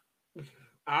 all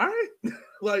right.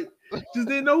 Like, just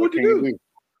didn't know what to do.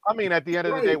 I mean, at the end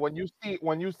of the day, when you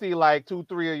see like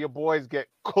 2-3 of your boys get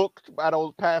cooked by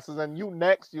those passes and you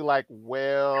next, you're like,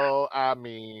 well, I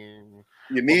mean,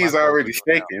 your knees already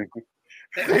shaking.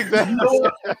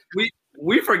 Exactly.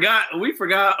 we forgot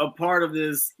a part of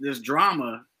this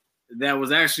drama that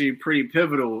was actually pretty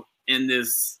pivotal in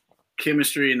this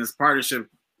chemistry and this partnership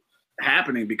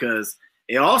happening, because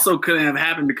it also couldn't have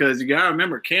happened because you gotta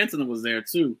remember Cantona was there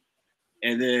too.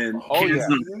 And then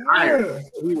retired.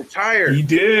 He retired. He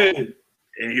did.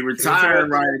 And he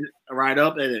retired right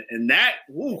up at it. And that,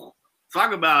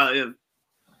 talk about if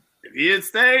he had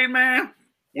stayed, man.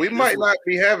 We might not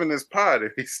be having this pod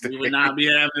if he stayed. We would not be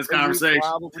having this conversation.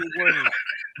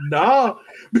 No,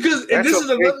 because and this is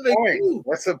another thing.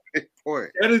 That's a big point.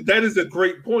 That is a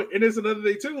great point. And there's another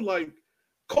thing too. Like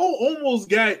Cole almost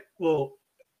got, well,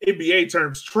 NBA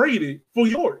terms, traded for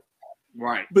York.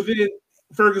 Right. But then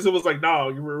Ferguson was like,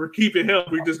 no, we're keeping him.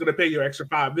 We're just going to pay you extra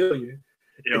 $5 million.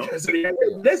 Yep. That's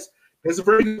a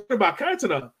very good thing about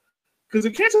Cantona. Because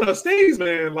if Cantona stays,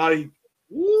 man, like,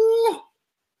 woo,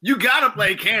 you got to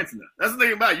play Cantona. That's the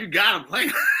thing about it. You got to play.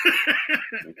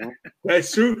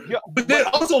 That's true. Yeah, but then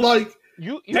also, like,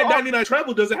 that 99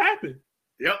 treble doesn't happen.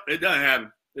 Yep, it doesn't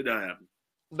happen. It doesn't happen.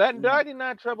 That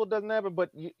 99 treble doesn't happen, but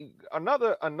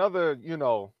another, you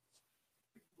know,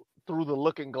 through the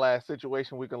looking glass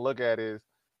situation we can look at is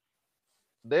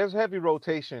there's heavy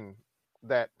rotation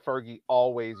that Fergie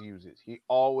always uses. He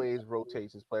always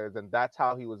rotates his players, and that's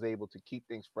how he was able to keep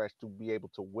things fresh to be able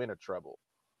to win a treble.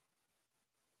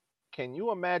 Can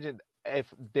you imagine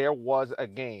if there was a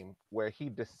game where he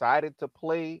decided to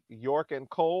play York and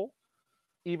Cole,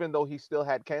 even though he still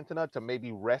had Cantona, to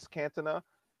maybe rest Cantona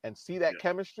and see that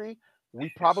chemistry? We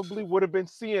probably would have been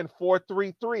seeing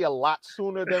 4-3-3 a lot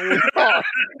sooner than we thought.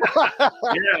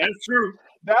 Yeah, that's true.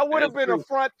 That would have been a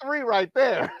front three right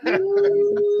there.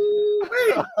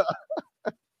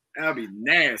 That'd be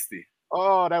nasty.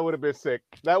 Oh, that would have been sick.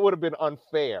 That would have been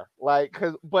unfair.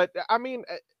 But I mean,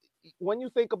 when you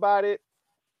think about it,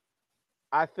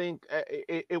 I think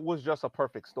it was just a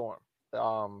perfect storm.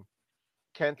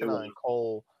 Cantona and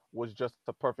Cole was just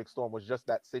the perfect storm. Was just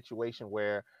that situation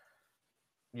where,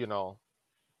 you know,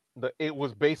 it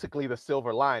was basically the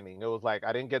silver lining. It was like,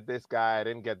 I didn't get this guy.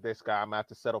 I'm gonna have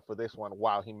to settle for this one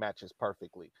while he matches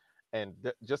perfectly. And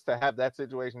just to have that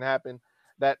situation happen,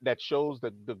 that shows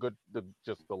the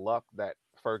luck that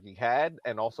Fergie had,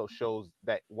 and also shows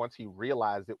that once he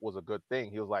realized it was a good thing,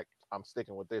 he was like, I'm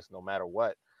sticking with this no matter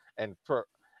what. And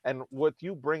with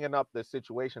you bringing up the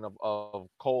situation of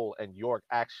Cole and York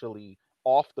actually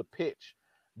off the pitch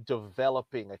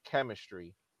developing a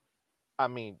chemistry, I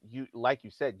mean, like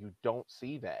you said, you don't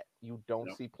see that. You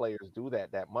don't see players do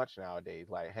that much nowadays,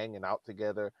 like hanging out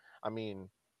together. I mean,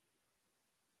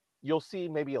 you'll see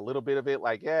maybe a little bit of it,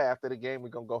 like, yeah, after the game, we're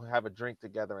going to go have a drink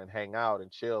together and hang out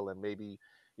and chill, and maybe,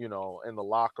 you know, in the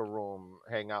locker room,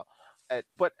 hang out.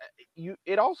 But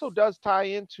it also does tie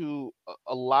into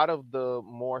a lot of the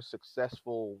more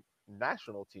successful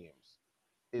national teams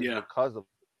because of,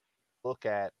 look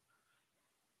at,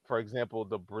 for example,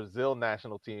 the Brazil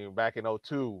national team back in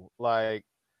 2002, like,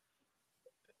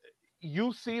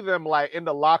 you see them like in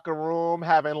the locker room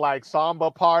having like samba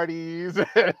parties.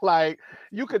 Like,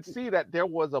 you could see that there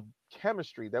was a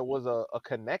chemistry, there was a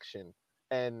connection,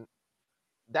 and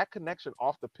that connection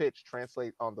off the pitch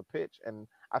translates on the pitch. And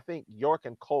I think York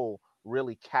and Cole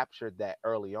really captured that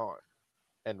early on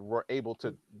and were able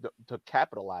to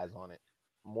capitalize on it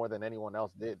more than anyone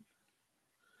else did.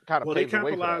 They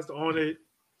capitalized on it.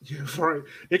 Yeah, right.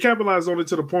 They capitalized on it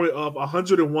to the point of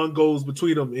 101 goals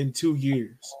between them in 2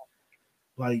 years.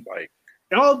 Like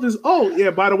all this. Oh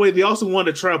yeah. By the way, they also won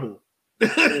a treble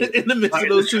in the midst of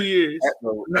those 2 years.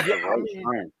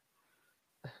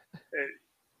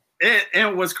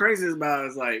 And what's crazy about it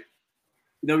is, like,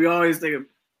 you know, we always think of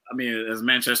I mean, as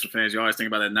Manchester fans, you always think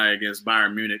about that night against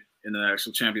Bayern Munich in the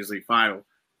actual Champions League final.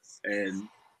 And,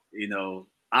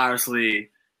 obviously,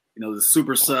 the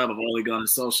super sub of Ole Gunnar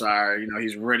Solskjaer,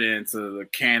 he's written into the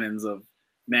canons of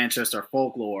Manchester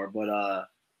folklore. But,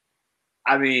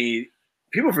 I mean,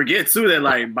 people forget, too, that,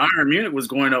 like, Bayern Munich was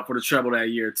going up for the treble that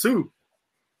year, too.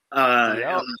 On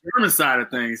the German side of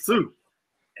things, too.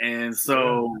 And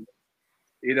so,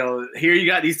 here you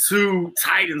got these two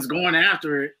titans going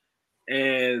after it.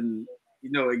 And,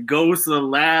 it goes to the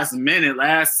last minute,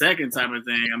 last second type of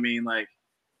thing. I mean, like,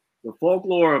 the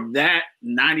folklore of that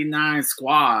 99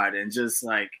 squad and just,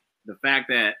 like, the fact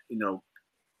that,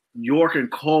 York and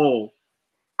Cole,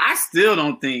 I still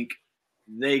don't think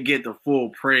they get the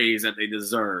full praise that they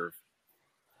deserve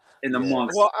in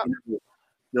amongst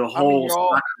the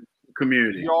whole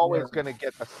community. You're always going to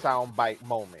get the soundbite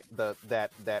moment,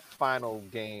 that final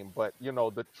game. But,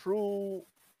 the true,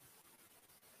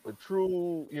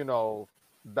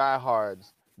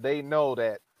 diehards, they know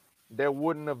that there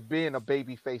wouldn't have been a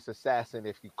babyface assassin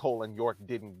if Cole and York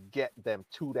didn't get them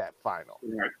to that final.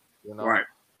 Right. Right.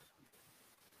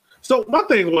 So my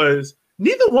thing was,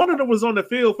 neither one of them was on the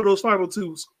field for those final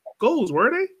two goals,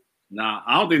 were they? Nah,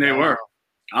 I don't think they were.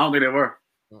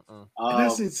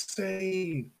 That's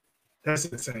insane. That's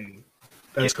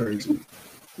crazy.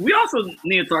 We also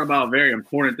need to talk about a very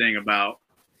important thing about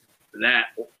that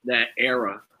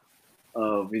era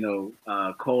of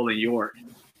Cole and York.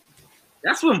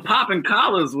 That's when popping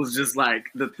collars was just like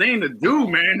the thing to do,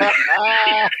 man.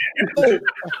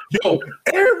 Yo,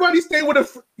 everybody stay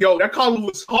with that collar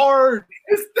was hard.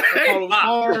 That collar was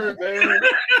hard, man.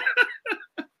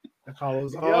 That collar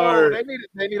was hard.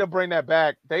 They need to bring that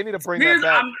back. They need to bring that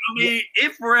back. I mean,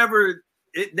 it forever.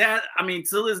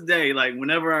 To this day, like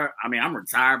whenever I'm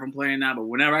retired from playing now, but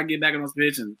whenever I get back on this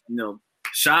pitch, and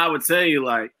Shy would tell you,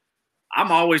 like, I'm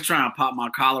always trying to pop my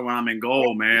collar when I'm in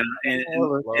goal, man. And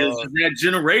it's just that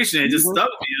generation. It just stuck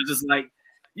with me. It's just like,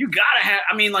 you gotta have.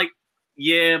 I mean, like,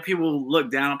 yeah, people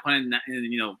look down upon it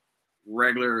in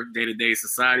regular day-to-day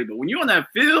society, but when you're on that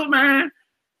field, man,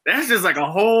 that's just like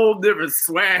a whole different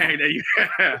swag that you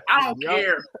have. I don't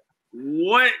care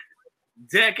what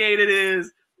decade it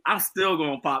is. I'm still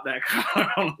gonna pop that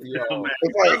collar on the field, man.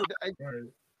 It's like,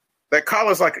 that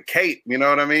collar's like a cape, you know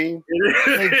what I mean?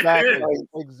 Exactly.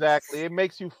 It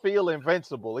makes you feel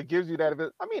invincible. It gives you that.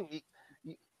 I mean,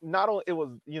 not only it was,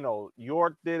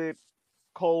 York did it,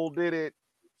 Cole did it,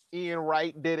 Ian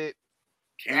Wright did it.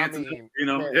 Cantona,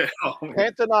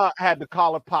 Cantona had the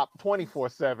collar pop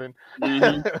 24/7.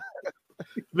 Mm-hmm.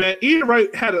 Man, Ian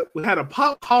Wright had a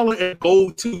pop collar and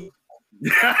gold too.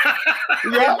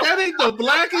 That ain't the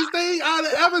blackest thing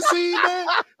I've ever seen, man.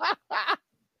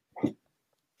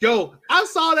 Yo, I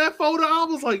saw that photo. I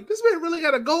was like, this man really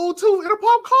got a gold tooth and a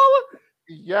pop collar?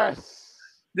 Yes.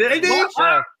 They did.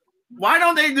 Why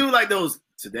don't they do like those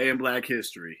today in Black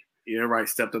History? Ian Wright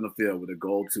stepped on the field with a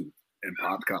gold tooth and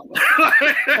pop collar.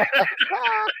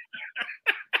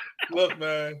 Look,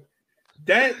 man.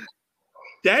 That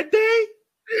day,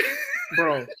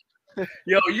 bro.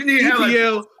 Yo, you need to have like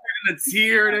EPL. a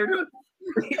tear and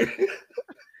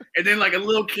and then like a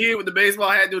little kid with the baseball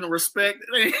hat doing the respect.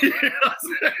 It's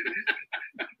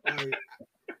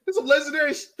some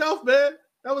legendary stuff, man.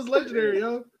 That was legendary,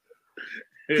 yo.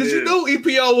 Because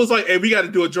EPL was like, hey, we got to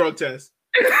do a drug test.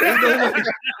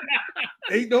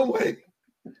 Ain't no way.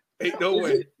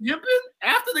 Yipping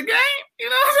after the game,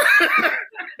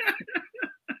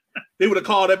 They would have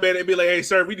called that man and be like, hey,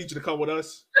 sir, we need you to come with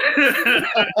us.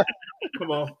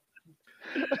 Come on.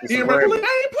 Ian Wright like,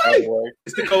 I ain't play.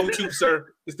 It's the gold tooth,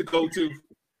 sir. It's the gold tooth.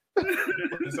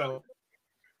 So,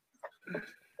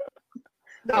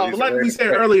 no, but like we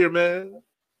said earlier, man,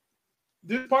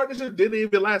 this partnership didn't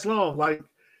even last long. Like,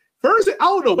 Ferguson, I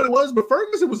don't know what it was, but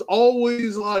Ferguson was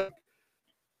always like,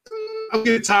 I'm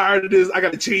getting tired of this. I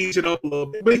got to change it up a little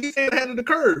bit. But he stayed ahead of the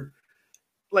curve.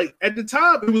 Like, at the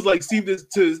time, it was like, see this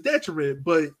to his detriment.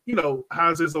 But,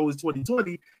 hindsight's always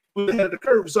 2020. Was ahead of the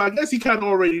curve. So I guess he kind of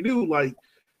already knew, like,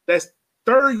 that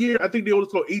third year, I think they only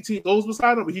scored 18 goals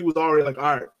beside him, but he was already like,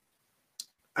 all right,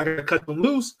 I got to cut them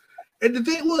loose. And the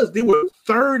thing was, they were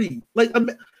 30. Like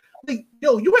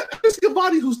yo, you had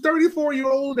Escobar, who's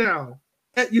 34-year-old now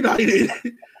at United.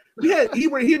 We had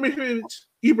Ibrahimovic.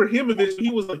 He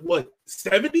was like, what,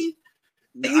 70?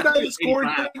 United scored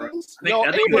goals? No,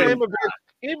 Ibrahimovic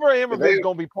going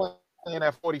to be playing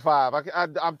at 45.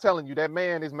 I'm telling you, that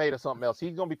man is made of something else.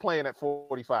 He's going to be playing at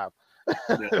 45.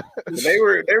 They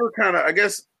were kind of, I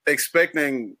guess,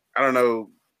 expecting, I don't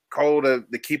know, Cole to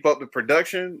keep up the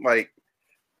production, like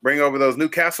bring over those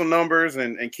Newcastle numbers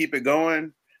and keep it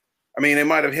going. I mean, they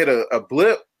might have hit a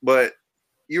blip, but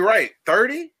you're right,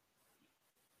 30?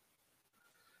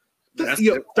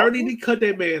 30 to cut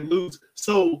that man loose.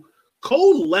 So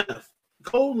Cole left.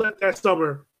 Cole left that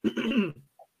summer and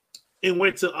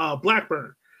went to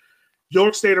Blackburn.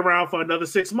 York stayed around for another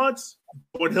 6 months.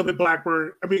 Joined him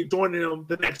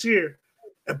the next year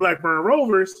at Blackburn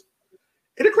Rovers.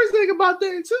 And the crazy thing about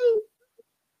that too,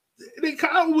 they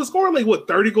kind of was scoring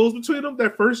 30 goals between them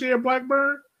that first year at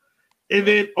Blackburn. And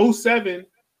then 2007,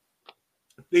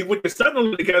 they went to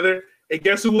Sunderland together. And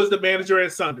guess who was the manager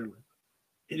at Sunderland?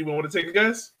 Anyone want to take a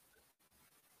guess?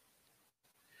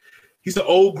 He's an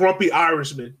old grumpy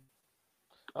Irishman.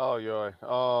 Oh, yoy.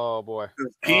 Oh, boy.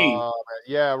 King.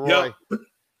 Yeah, Roy. Yep.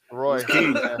 Roy.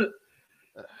 King. That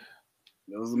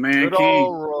was the man Good King.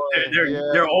 old Roy.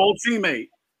 Their old teammate.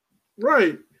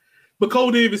 Right. But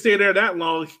Cole didn't even stay there that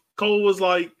long. Cole was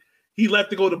he left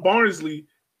to go to Barnsley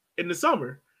in the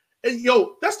summer. And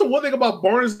that's the one thing about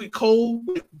Barnsley Cole.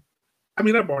 I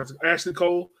mean, not Barnsley, Ashley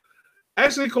Cole.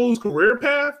 Ashley Cole's career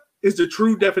path is the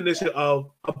true definition of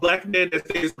a black man that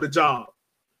stays for the job.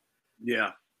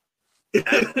 Yeah.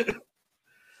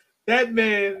 That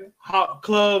man hop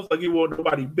clubs like he want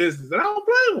nobody business. And I don't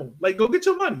blame him. Go get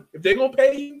your money. If they're gonna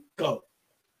pay you, go.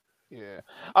 Yeah.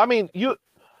 I mean,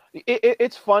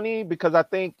 it's funny because I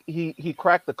think he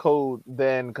cracked the code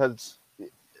then, because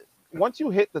once you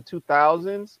hit the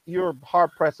 2000s, you're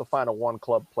hard pressed to find a one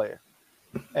club player.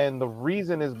 And the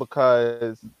reason is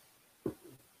because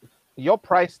your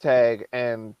price tag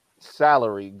and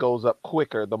salary goes up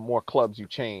quicker the more clubs you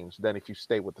change than if you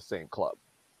stay with the same club.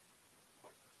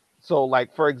 So,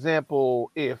 for example,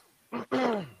 if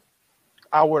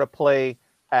I were to play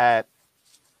at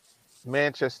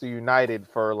Manchester United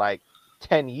for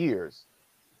 10 years,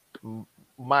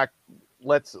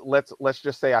 let's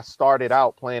just say I started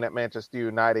out playing at Manchester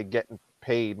United getting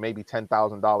paid maybe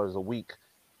 $10,000 a week.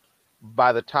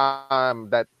 By the time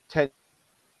that 10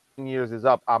 years is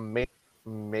up, I'm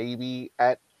maybe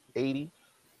at 80,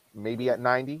 maybe at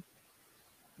 90.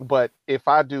 But if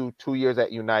I do 2 years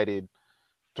at United,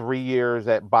 3 years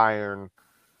at Bayern,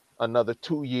 another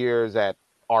 2 years at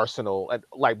Arsenal, and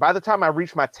by the time I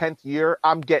reach my 10th year,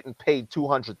 I'm getting paid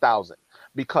 $200,000,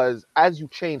 because as you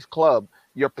change club,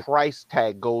 your price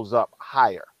tag goes up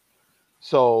higher.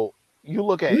 So you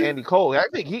look at Andy Cole, I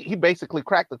think he basically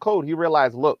cracked the code. He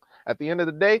realized, look, at the end of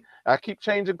the day, I keep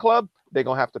changing club, they're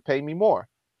going to have to pay me more.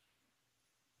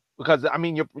 Because, I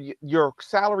mean, your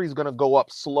salary is going to go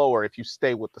up slower if you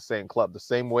stay with the same club. The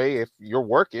same way, if you're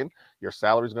working, your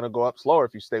salary is going to go up slower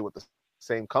if you stay with the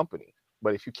same company.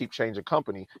 But if you keep changing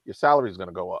company, your salary is going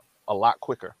to go up a lot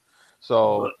quicker.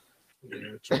 So,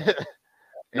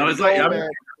 no, it's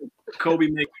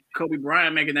Kobe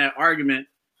Bryant making that argument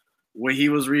when he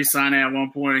was re-signing at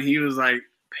one point. And he was like,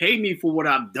 pay me for what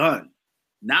I've done,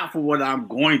 not for what I'm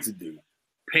going to do.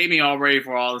 Pay me already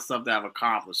for all the stuff that I've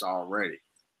accomplished already.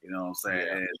 You know what I'm saying?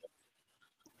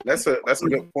 Yeah. That's a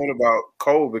good point about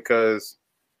Cole, because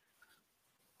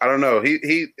I don't know.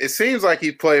 It seems like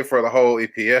he played for the whole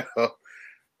EPL.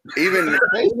 Even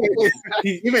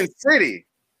City.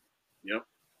 Yep.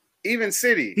 Even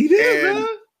City. He did, man.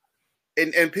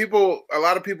 And people, a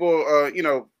lot of people,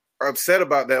 are upset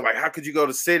about that. How could you go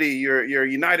to City? You're a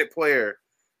United player.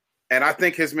 And I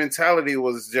think his mentality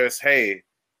was just, hey,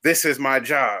 this is my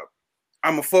job.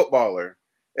 I'm a footballer.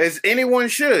 As anyone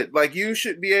should. You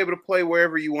should be able to play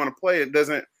wherever you want to play. It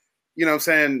doesn't,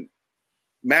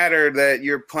 matter that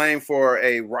you're playing for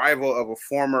a rival of a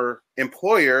former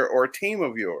employer or team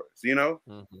of yours,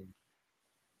 Mm-hmm.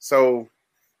 So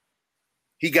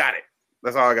he got it.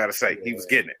 That's all I got to say. Yeah. He was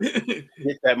getting it.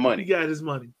 Get that money. He got his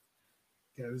money.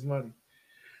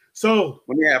 So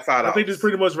when you have $5, I think this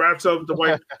pretty much wraps up the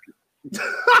white.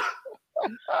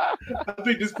 I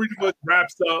think this pretty much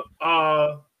wraps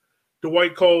up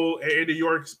Dwight Cole and Andy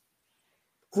York's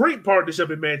great partnership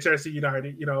in Manchester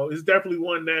United. It's definitely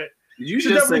one that you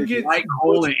should definitely get Dwight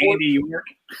Cole and Andy York.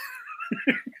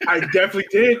 I definitely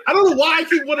did. I don't know why I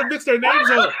keep wanting to mix their names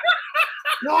up.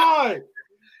 Why?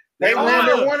 They won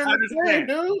the same,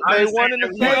 dude. They won in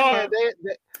the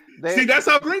same. See, that's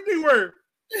how great they were.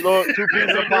 Look, 2 peas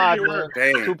in a pod, man.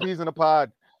 2 peas in a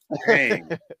pod. Dang.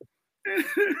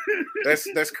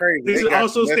 That's crazy. This is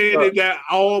also stating that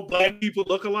all black people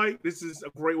look alike. This is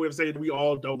a great way of saying we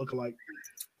all don't look alike.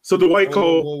 So the Dwight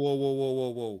Cole.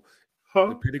 Whoa.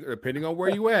 Huh? Depending on where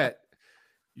you at,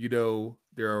 there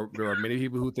are many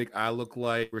people who think I look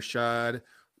like Rashad.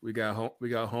 We got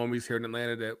homies here in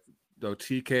Atlanta that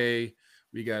TK.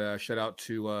 We got a shout out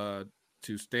to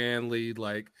Stanley.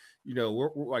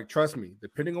 We're trust me.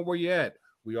 Depending on where you at,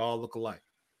 we all look alike.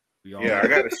 I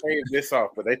got to shave this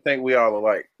off, but they think we all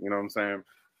alike. You know what I'm saying?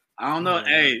 I don't know.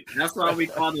 Hey, that's why we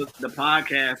call the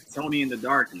podcast Tony and the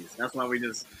Darkies. That's why we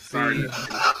just started.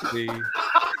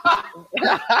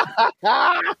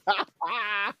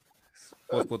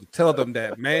 Supposed to tell them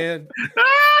that, man.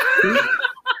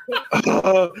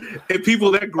 And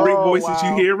people, that great voice that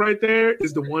you hear right there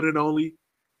is the one and only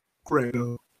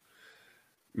Grego.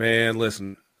 Man,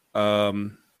 listen.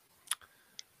 Can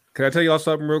I tell y'all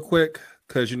something real quick?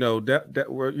 Because that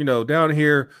we're down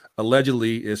here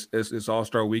allegedly it's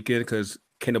All-Star Weekend because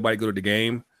can't nobody go to the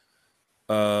game.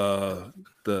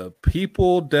 The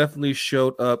people definitely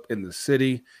showed up in the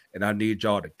city, and I need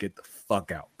y'all to get the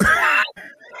fuck out.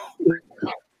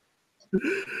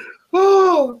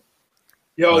 Oh,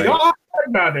 yo, y'all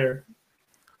down there?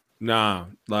 Nah,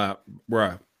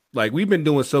 bruh. Like we've been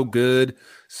doing so good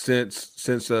since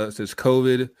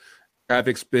COVID.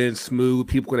 Traffic's been smooth.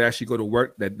 People can actually go to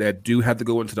work that do have to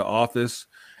go into the office.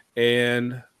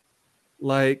 And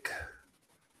like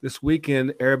this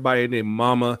weekend, everybody and their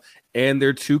mama and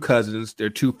their two cousins, their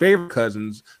two favorite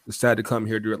cousins, decided to come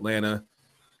here to Atlanta.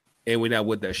 And we're not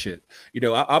with that shit.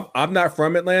 I'm not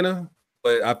from Atlanta,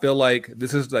 but I feel like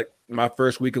this is like my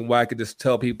first weekend where I could just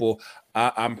tell people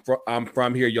I'm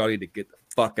from here. Y'all need to get the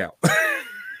fuck out.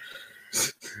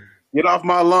 Get off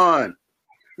my lawn.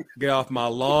 Get off my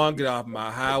lawn. Get off my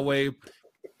highway.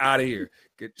 Out of here.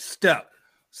 Get step.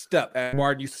 As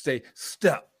Martin used to say,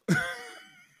 step.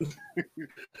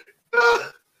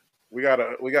 We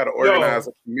gotta organize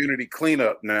a community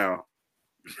cleanup now.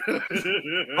 It's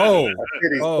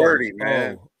dirty,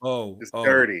 man. It's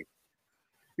dirty.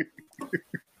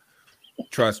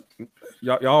 Trust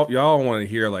y'all want to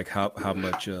hear like how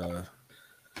much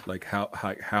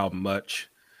how much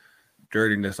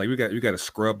dirtiness. Like we got to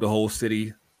scrub the whole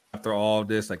city after all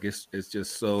this. Like it's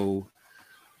just so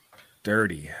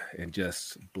dirty and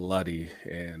just bloody.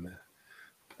 And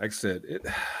like I said,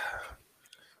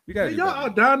 we got y'all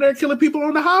out down there killing people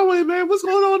on the highway, man. What's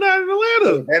going on down in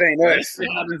Atlanta? That ain't us.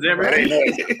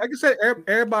 Like I said,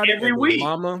 everybody every week.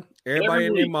 Everybody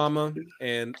and their mama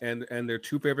and their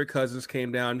two favorite cousins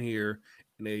came down here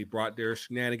and they brought their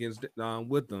shenanigans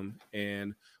with them.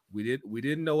 And we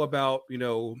didn't know about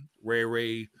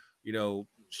Ray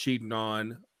cheating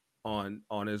on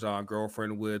his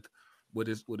girlfriend with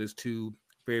his two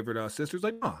favorite sisters.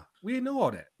 Like, nah, we didn't know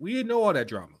all that. We didn't know all that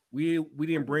drama. We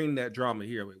didn't bring that drama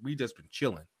here. We just been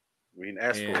chilling. We didn't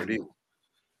ask for it either.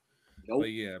 Nope.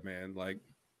 But yeah, man, like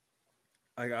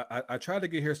I tried to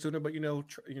get here sooner, but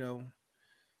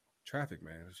traffic,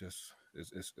 man. It's just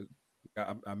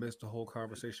I missed the whole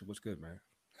conversation. What's good, man?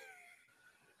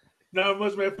 Not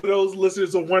much, man. For those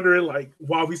listeners who are wondering, like,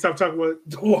 why we stopped talking about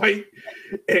Dwight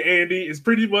and Andy, it's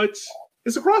pretty much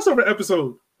it's a crossover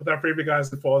episode with our favorite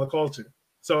guys in fall of the culture.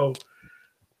 So,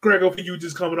 Grego, for you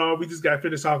just coming on, we just got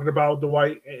finished talking about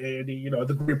Dwight and Andy,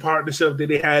 the great partnership that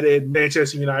they had in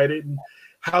Manchester United and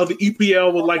how the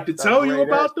EPL would like to tell you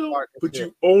about them, but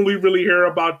you only really hear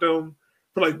about them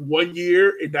for like 1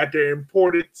 year and not their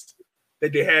importance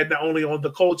that they had not only on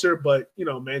the culture, but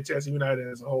Manchester United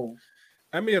as a whole.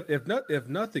 I mean, if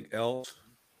nothing else,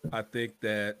 I think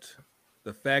that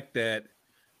the fact that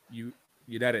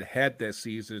United had that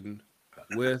season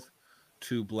with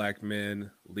two black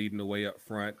men leading the way up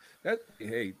front, that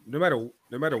no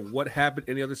matter what happened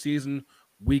any other season,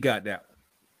 we got that.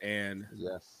 And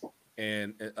yes.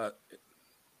 And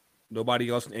nobody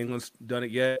else in England's done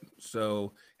it yet.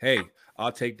 So, hey,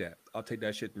 I'll take that. I'll take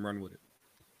that shit and run with it.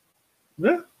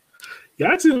 Yeah.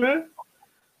 Got to, man.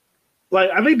 Like,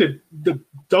 I think the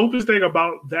dopest thing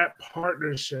about that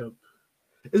partnership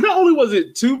is not only was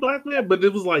it two black men, but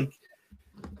it was like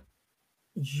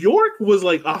York was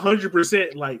like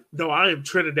 100% like, no, I am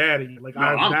Trinidadian. Like, no,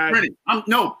 I'm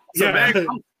Trinidad.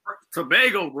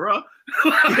 Tobago, bro.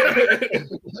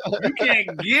 You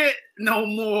can't get no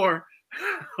more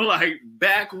like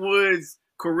backwoods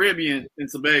Caribbean than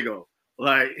Tobago.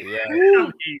 Like, I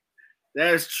mean,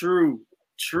 that's true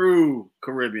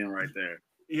Caribbean right there.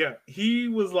 Yeah, he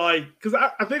was like, because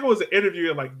I think it was an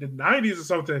interview in like the 90s or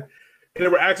something, and they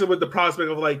were asking with the prospect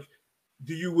of like,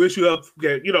 do you wish you have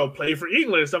play for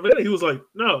England and stuff like that? He was like,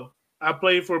 no, I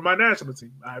played for my national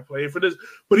team. I played for this.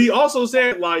 But he also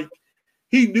said like,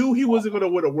 he knew he wasn't going to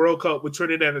win a World Cup with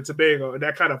Trinidad and Tobago, and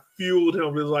that kind of fueled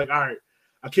him. He was like, all right,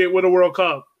 I can't win a World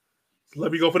Cup.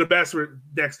 Let me go for the best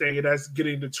next thing, and that's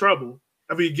getting a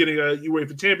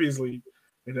UEFA Champions League,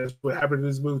 and that's what happened in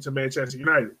his move to Manchester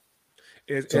United.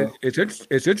 It's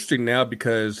interesting now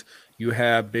because you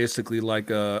have basically like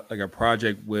a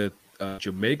project with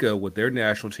Jamaica with their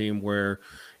national team where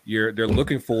they're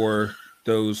looking for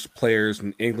those players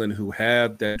in England who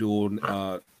have that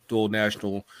dual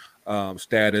national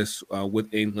status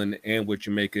with England and with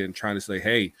Jamaica, and trying to say,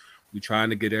 hey, we're trying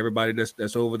to get everybody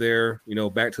that's over there,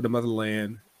 back to the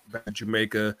motherland, back to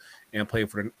Jamaica, and play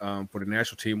for the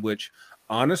national team. Which,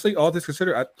 honestly, all this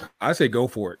considered, I say go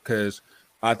for it, because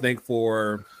I think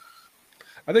for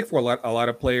a lot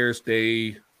of players,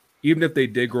 they, even if they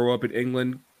did grow up in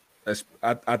England,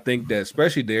 I think that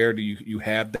especially there, you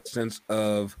have that sense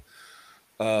of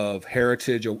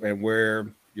heritage and where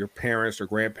your parents or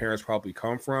grandparents probably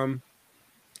come from,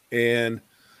 and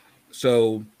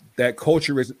so that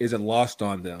culture isn't lost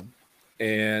on them.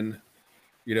 And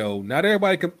not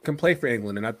everybody can play for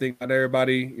England, and I think not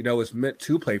everybody is meant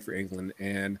to play for England.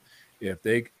 And if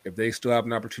they still have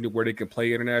an opportunity where they can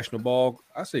play international ball,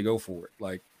 I say go for it.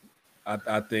 Like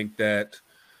I think that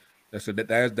is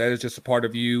just a part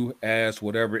of you as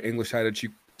whatever English side that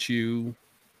you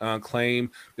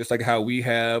claim. Just like how we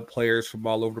have players from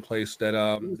all over the place that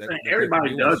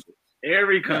everybody does it.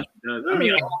 Every country does. I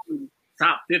mean,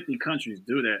 top 50 countries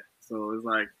do that. So it's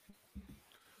like,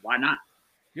 why not?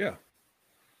 Yeah.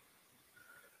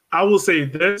 I will say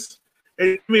this.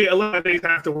 I mean, a lot of things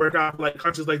have to work out, like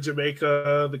countries like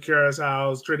Jamaica, the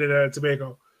Curaçaos, Trinidad and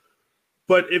Tobago.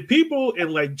 But if people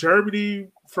in like Germany,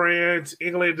 France,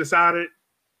 England decided,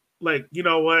 like, you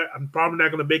know what, I'm probably not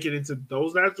going to make it into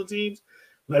those national teams.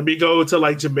 Let me go to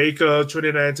like Jamaica,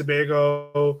 Trinidad and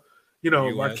Tobago,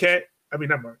 Marquette. I mean,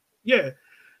 not Marquette. Yeah.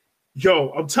 Yo,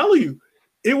 I'm telling you,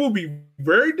 it will be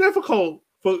very difficult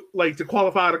for like to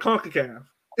qualify to CONCACAF.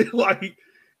 Like,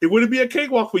 it wouldn't be a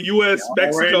cakewalk for U.S.,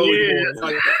 Mexico.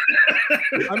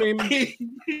 I mean,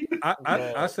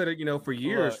 I said it, for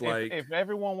years. Like, if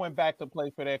everyone went back to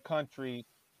play for their country,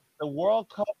 the World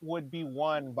Cup would be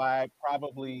won by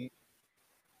probably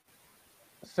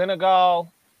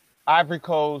Senegal, Ivory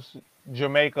Coast,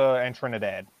 Jamaica, and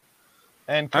Trinidad,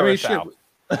 and Curaçao.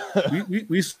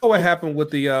 we saw what happened with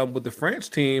the France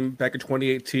team back in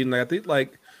 2018. Like, I think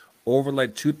like over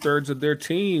like 2/3 of their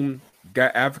team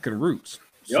got African roots.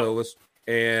 Yep. So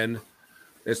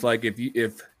it's like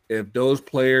if those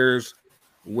players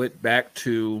went back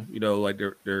to like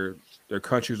their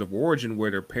countries of origin where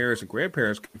their parents and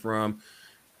grandparents came from,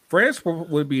 France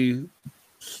would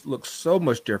look so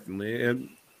much differently. And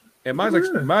mind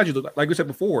you, like we said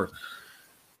before,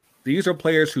 these are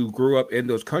players who grew up in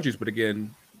those countries, but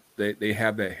again, they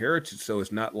have that heritage. So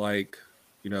it's not like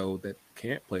that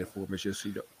can't play for them. It's just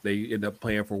they end up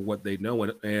playing for what they know,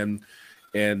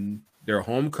 and their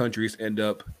home countries end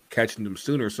up catching them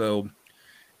sooner. So,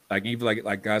 like even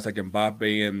like guys like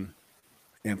Mbappe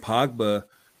and Pogba,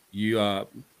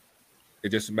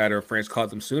 it's just a matter of France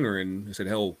caught them sooner and they said,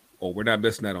 "Hell, we're not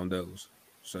missing out on those."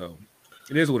 So,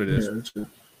 it is what it is.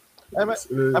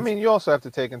 I mean, you also have to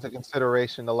take into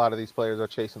consideration a lot of these players are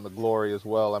chasing the glory as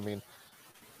well. I mean,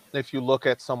 if you look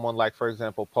at someone like, for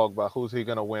example, Pogba, who's he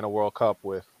going to win a World Cup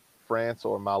with? France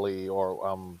or Mali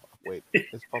or wait,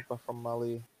 is Pogba from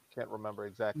Mali? Can't remember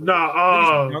exactly. No,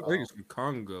 I think it's from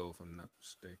Congo, if I'm not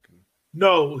mistaken.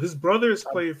 No, his brothers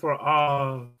play for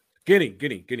Guinea.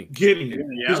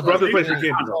 Yeah, his brother plays for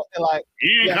Guinea.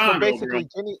 So basically,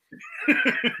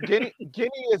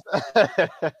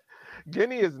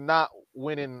 Guinea is not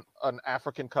winning an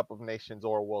African Cup of Nations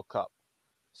or a World Cup.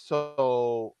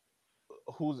 So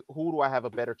who do I have a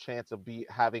better chance of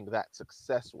having that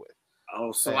success with?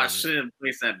 Oh, so I should have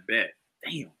placed that bet.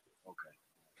 Damn.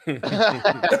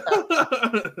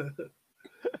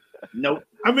 Nope.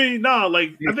 I mean, no,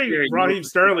 like I think Raheem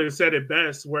Sterling said it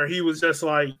best, where he was just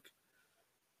like,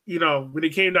 when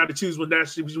it came down to choose what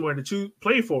national team he wanted to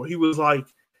play for, he was like,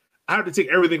 I have to take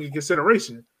everything in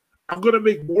consideration. I'm going to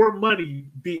make more money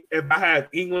if I have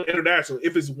England International,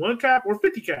 if it's 1 cap or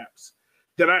 50 caps,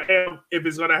 than I am if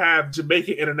it's going to have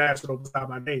Jamaica International beside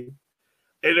my name.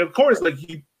 And of course, like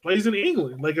he plays in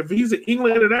England. Like if he's an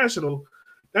England International,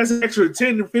 that's an extra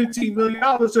 $10 to $15 million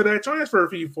to that transfer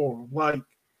fee for him. Like,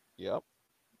 yep.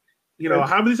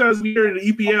 How many times we hear in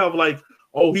the EPL like,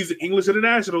 oh, he's an English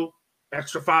International,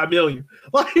 extra $5 million.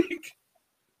 Like,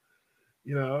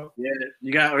 Yeah,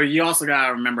 you also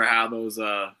gotta remember how those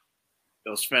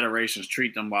federations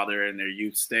treat them while they're in their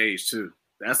youth stage too.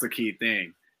 That's the key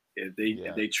thing. If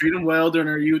they treat them well during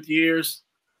their youth years,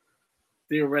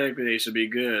 theoretically they should be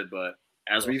good. But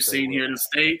as we've seen here in the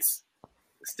States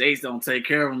don't take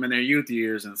care of them in their youth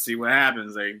years, and see what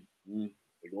happens. They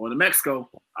go to Mexico.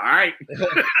 All right.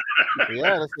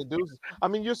 Yeah, that's the deuces. I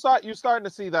mean, you're starting to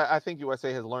see that. I think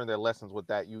USA has learned their lessons with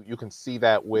that. You can see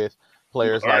that with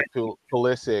players like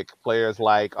Pulisic, players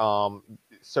like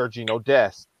Sergiño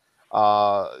Dest,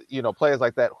 players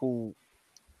like that who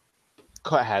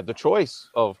had the choice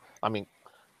of. I mean,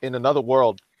 in another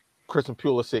world, Christian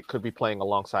Pulisic could be playing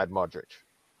alongside Modric.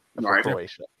 for Right.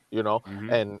 Croatia, you know,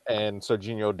 Mhm. and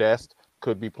Serginho Dest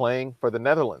could be playing for the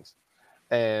Netherlands,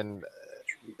 and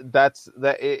that's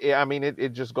that. I mean, it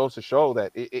just goes to show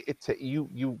that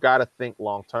you got to think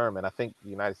long term, and I think the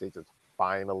United States is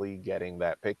finally getting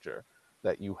that picture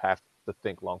that you have to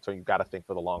think long term. You got to think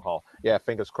for the long haul. Yeah,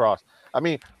 fingers crossed. I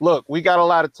mean, look, we got a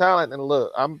lot of talent, and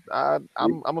look, I'm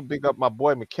a big up my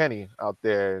boy McKennie out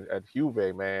there at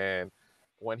Juve, man.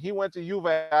 When he went to Juve,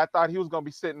 I thought he was gonna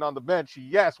be sitting on the bench.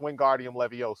 Yes, Wingardium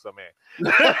Leviosa, man.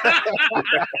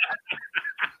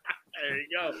 There you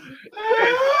go.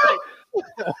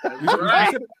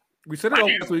 We said it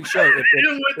on last week's show. Hit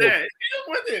him with that. Hit him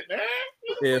with it,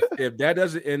 man. If that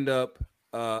doesn't end up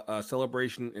a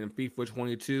celebration in FIFA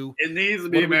 22, It needs to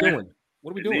what be, are we man. doing?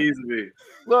 What are we It doing? needs to be.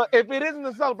 Look, if it isn't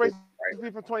a celebration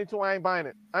FIFA 22, I ain't buying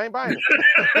it. I ain't buying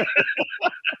it.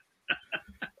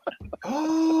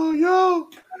 Oh, yo.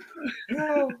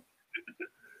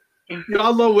 I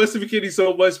love Weston McKennie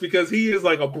so much because he is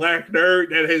like a black nerd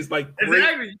that has like great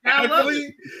Exactly. I love it.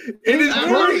 athlete. It is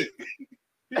I love great.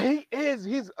 He is.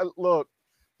 He's look,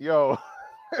 yo.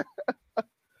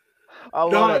 I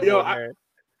love No, that yo, boy, man.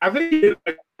 I think he did,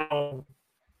 like, what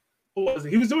was it?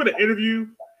 He was doing an interview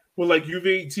with like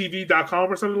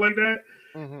UVTV.com or something like that.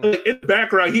 Mhm. Like, in the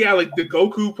background, he had like the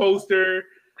Goku poster,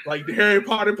 like the Harry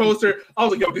Potter poster. I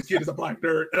was like, yo, this kid is a black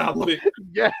nerd, and I love it.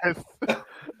 Yes.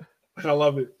 I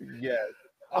love it. Yes.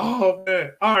 Oh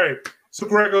man! All right, so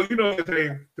Grego, you know the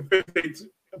thing. The 58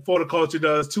 for the culture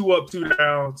does 2 up, 2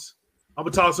 downs. I'm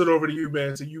gonna toss it over to you,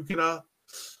 man, so you can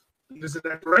lead us in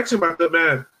that direction, my good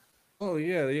man. Oh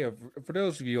yeah. For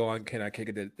those of you on Can I Kick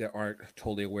It that aren't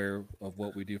totally aware of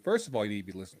what we do, first of all, you need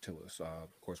to be listening to us. Of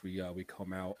course, we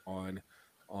come out on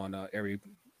every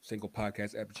single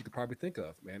podcast episode you could probably think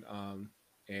of, man.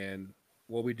 And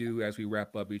what we do as we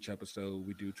wrap up each episode,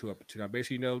 we do 2 up, 2 down.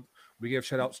 Basically, we give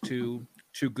shout outs to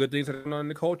 2 good things that are going on in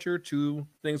the culture, 2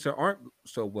 things that aren't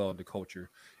so well in the culture,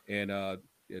 and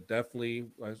yeah, definitely.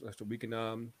 So we can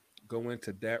go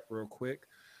into that real quick.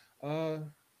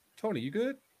 Tony, you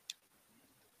good?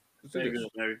 Let's do Very this. good,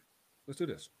 baby. Let's do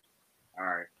this. All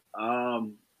right.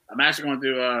 I'm actually going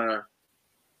to do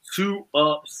 2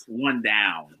 ups, 1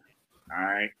 down. All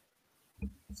right.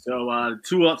 So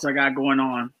 2 ups I got going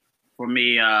on for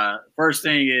me. First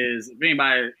thing is, if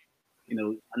anybody, I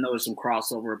know there's some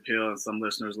crossover appeal and some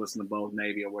listeners listen to both,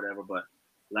 maybe or whatever. But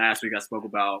last week I spoke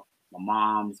about my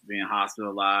mom's being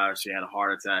hospitalized. She had a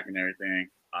heart attack and everything.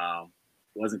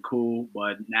 Wasn't cool,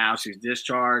 but now she's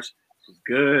discharged. She's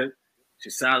good. She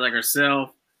sounds like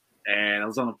herself. And I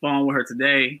was on the phone with her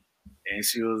today, and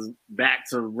she was back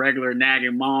to regular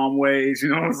nagging mom ways. You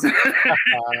know what I'm saying?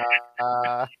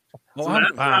 Oh, So I'm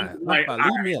that's fine. like, I'm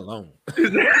fine. Leave me alone. I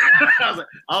was like,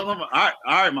 all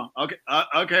right, mom.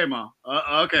 Okay, mom.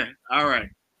 Okay, all right.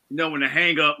 When the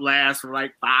hang up lasts for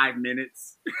like 5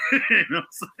 minutes, you know what I'm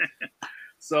saying?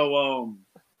 So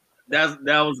that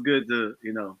was good to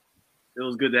it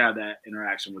was good to have that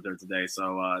interaction with her today.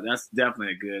 So that's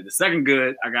definitely a good. The second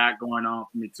good I got going on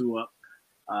for me 2 up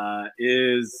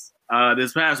is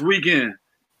this past weekend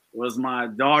was my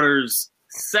daughter's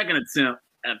second attempt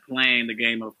at playing the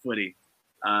game of footy,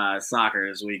 soccer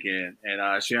this weekend.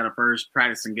 And she had her first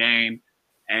practicing game,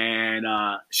 and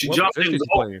she What jumped position in is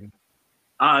goal. he playing?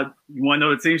 You want to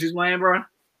know the team she's playing, bro?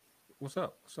 What's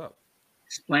up?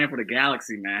 She's playing for the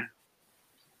Galaxy, man.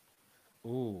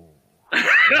 Ooh.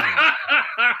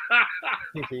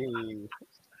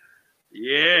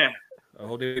 Yeah. I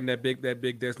hope they're getting that big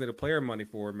designated player money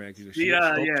for her, man. She She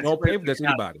don't play for plays this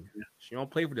anybody. She don't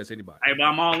play for this anybody. Hey, but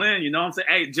I'm all in. You know what I'm saying?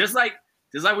 Hey, just like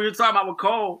we were talking about with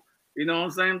Cole. You know what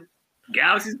I'm saying?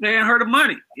 Galaxy's paying her the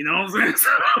money. You know what I'm saying?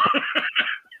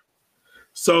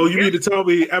 So you need to tell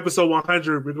me episode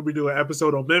 100. We're gonna be doing an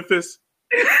episode on Memphis.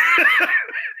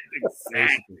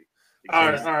 Exactly.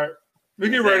 All right. We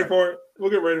get ready for it. We'll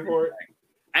get ready for it.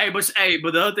 Hey, but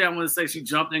the other thing I want to say, she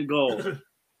jumped in goal.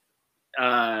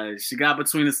 She got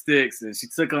between the sticks and she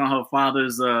took on her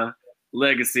father's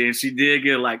legacy, and she did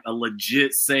get like a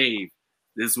legit save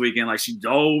this weekend. Like she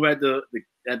dove at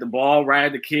the ball right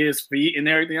at the kid's feet and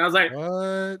everything. I was like,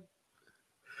 What?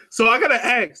 So I gotta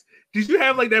ask, did you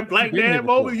have like that black Been here dad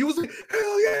before. moment? You was like,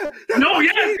 hell yeah. no,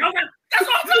 yeah, that's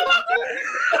what I'm talking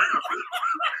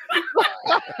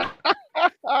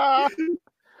about.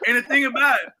 And the thing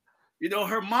about it,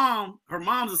 her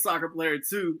mom's a soccer player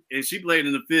too, and she played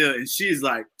in the field, and she's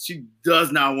like, she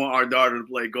does not want our daughter to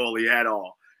play goalie at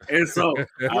all. And so,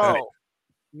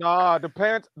 The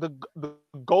parents, the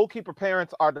goalkeeper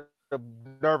parents are the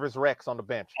nervous wrecks on the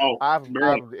bench. Oh, I've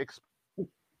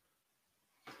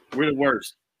we're the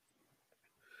worst.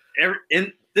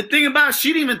 And the thing about it,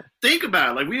 she didn't even think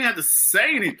about it. Like we didn't have to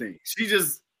say anything. She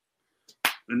just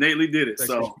innately did it. Like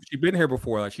So she been here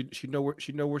before. Like she know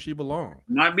where she belongs.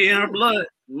 might be in her blood.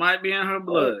 Might be in her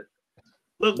blood.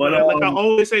 Look, But, man, like I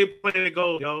always say, playing the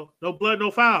goal, yo. No blood, no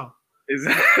foul.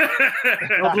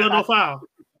 No blood, no foul.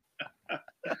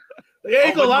 They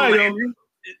ain't gonna lie, yo.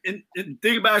 And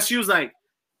think about it, she was like,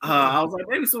 I was like,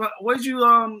 baby, so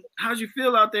how'd you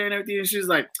feel out there and everything? And she was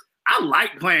like, I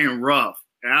like playing rough.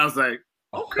 And I was like,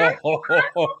 okay.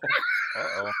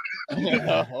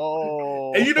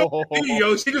 And you know,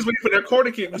 yo, she just waited for that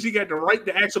corner kick when she got the right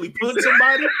to actually punch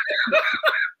somebody.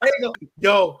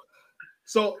 Yo,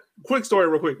 so quick story,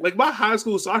 real quick. Like my high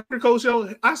school soccer coach,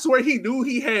 yo, I swear he knew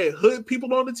he had hood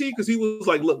people on the team because he was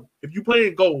like, look, if you play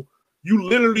in goal, you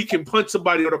literally can punch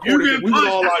somebody on the corner kick. We was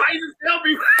all like,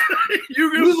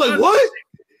 you we was like, what?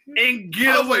 And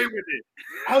get away with it.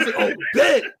 I was like, oh,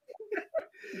 bet.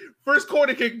 First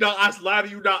corner kick, dog, I lie to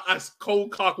you, dog, I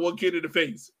cold cock one kid in the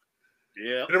face.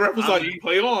 Yeah. And the ref was like, you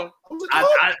play on. I was like,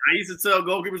 I used to tell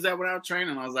goalkeepers that when I was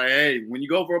training. I was like, hey, when you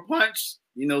go for a punch,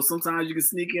 you know, sometimes you can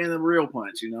sneak in a real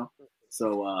punch, you know?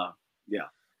 So, yeah.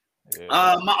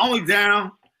 My only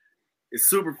down is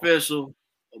superficial,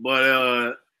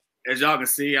 but as y'all can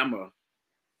see, I'm a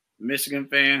Michigan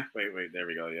fan. Wait, there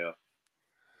we go, yeah.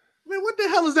 Man, what the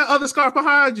hell is that other scarf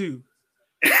behind you?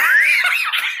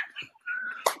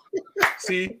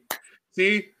 See?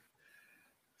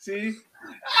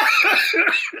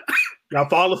 Y'all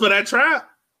falling for that trap?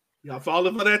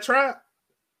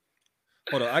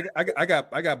 Hold on, I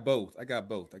got both. I got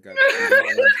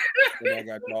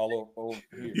all over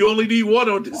here. You only need one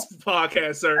on this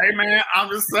podcast, sir. Hey man, I'm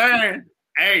just saying.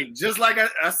 Hey, just like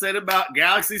I said about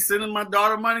Galaxy sending my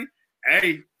daughter money.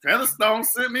 Hey, Featherstone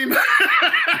sent me money.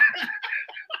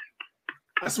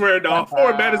 I swear, dog.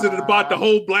 Forward Madison is about the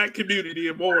whole black community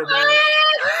and more, man.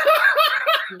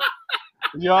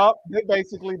 Yup, they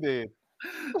basically did.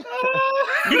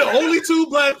 We the only two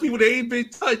black people that ain't been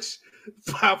touched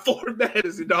by Forward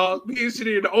Madison, dog. Me and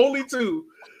Shania, the only two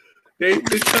they ain't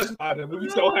been touched by them. We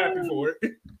so happy for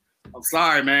it. I'm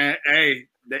sorry, man. Hey,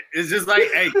 it's just like,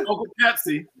 hey, Coca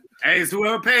Pepsi. Hey, it's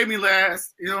whoever paid me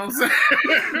last. You know what I'm saying?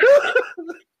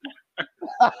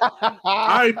 All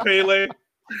right, Pele.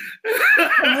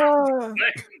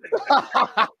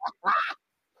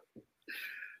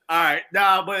 All right,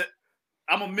 but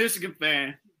I'm a Michigan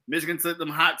fan. Michigan took them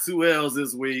hot 2 L's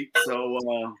this week, so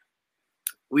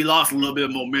we lost a little bit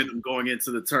of momentum going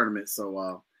into the tournament.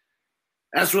 So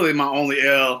that's really my only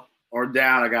L or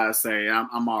down. I gotta say,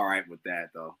 I'm all right with that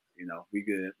though. You know, we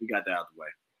good. We got that out the way.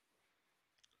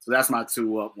 So that's my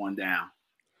 2 up, 1 down.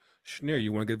 Schneer,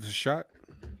 you want to give this a shot?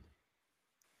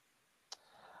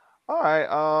 All right.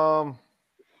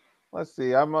 Let's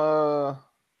see. I'm gonna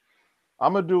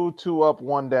do 2 up,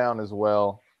 1 down as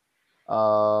well.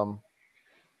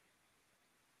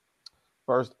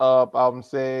 First up, I'm gonna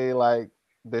say like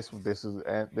this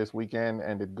weekend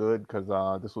ended good because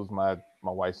this was my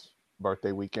wife's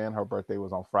birthday weekend. Her birthday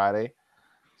was on Friday,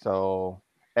 so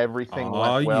everything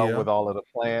went well with all of the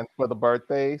plans for the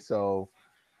birthday. So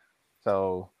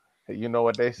you know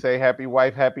what they say: happy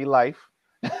wife, happy life.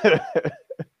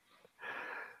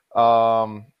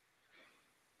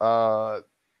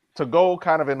 To go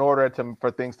kind of in order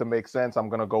for things to make sense, I'm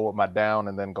gonna go with my down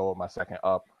and then go with my second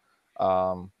up.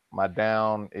 My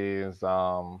down is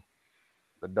the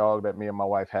dog that me and my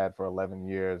wife had for 11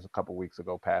 years a couple weeks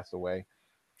ago passed away.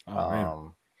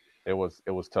 It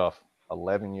was tough.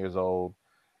 11 years old,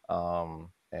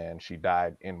 and she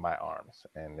died in my arms,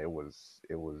 and it was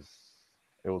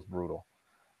brutal.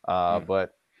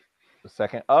 But the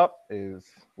second up is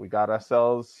we got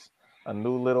ourselves a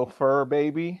new little fur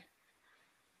baby.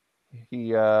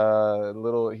 He's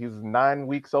 9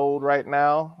 weeks old right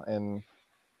now, and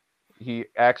he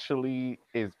actually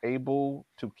is able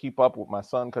to keep up with my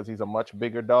son because he's a much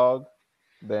bigger dog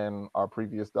than our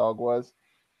previous dog was.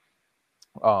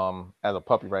 As a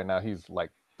puppy right now, he's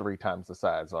like 3 times the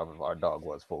size of our dog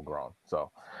was full grown.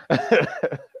 So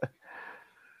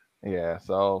yeah,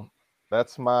 so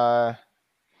that's my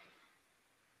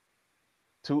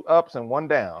 2 ups and 1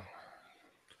 down.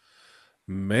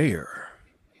 Mayor,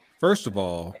 first of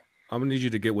all, I'm gonna need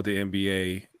you to get with the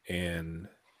NBA and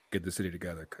get the city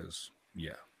together, because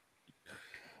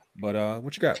But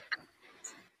what you got?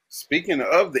 Speaking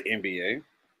of the NBA,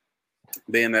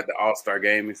 being that the All-Star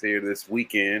game is here this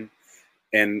weekend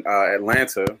in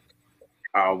Atlanta,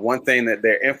 one thing that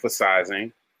they're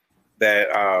emphasizing that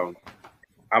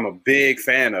I'm a big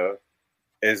fan of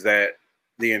is that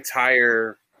the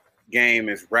entire game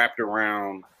is wrapped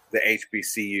around the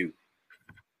HBCU.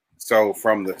 So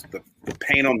from the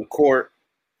paint on the court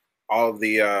all of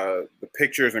the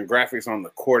pictures and graphics on the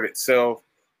court itself,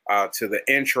 to the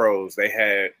intros. They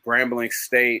had Grambling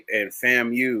State and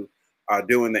FAMU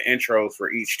doing the intros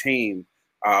for each team.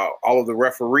 All of the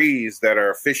referees that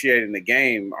are officiating the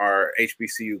game are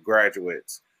HBCU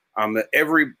graduates.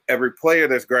 Every player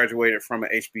that's graduated from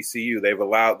an HBCU, they've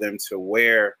allowed them to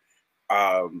wear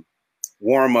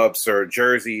warm-ups or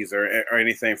jerseys or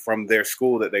anything from their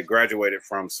school that they graduated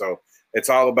from. So it's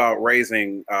all about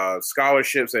raising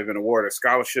scholarships. They've been awarded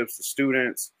scholarships to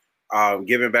students,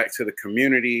 giving back to the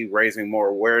community, raising more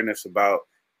awareness about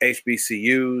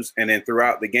HBCUs. And then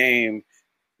throughout the game,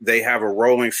 they have a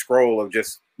rolling scroll of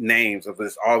just names of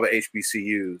all the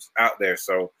HBCUs out there.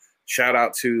 So shout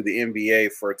out to the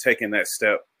NBA for taking that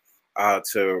step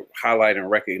to highlight and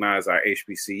recognize our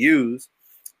HBCUs.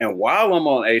 And while I'm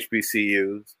on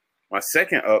HBCUs, my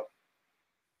second up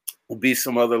will be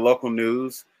some other local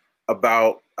news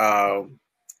about our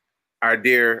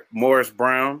dear Morris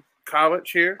Brown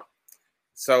College here.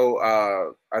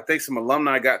 So I think some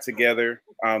alumni got together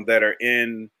that are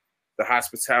in the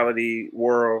hospitality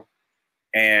world,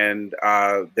 and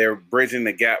they're bridging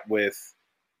the gap with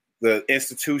the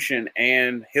institution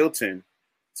and Hilton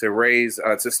to raise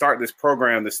to start this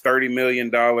program, this $30 million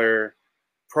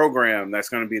program that's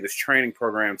going to be this training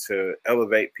program to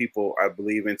elevate people, I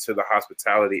believe, into the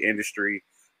hospitality industry,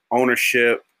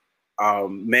 ownership,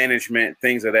 management,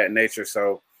 things of that nature.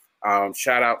 So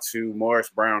shout out to Morris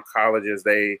Brown College as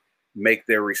they make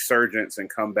their resurgence and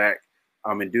come back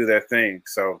and do their thing.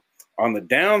 So on the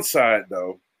downside,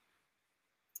 though,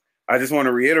 I just want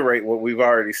to reiterate what we've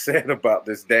already said about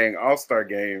this dang All-Star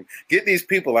game. Get these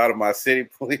people out of my city,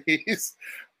 please.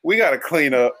 We got to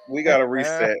clean up. We got to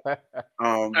reset.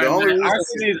 Our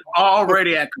city is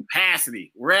already at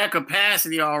capacity. We're at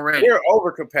capacity already. We're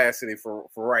over capacity for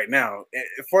right now.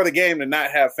 For the game to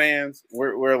not have fans,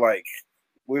 we're like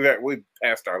we've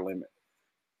passed our limit.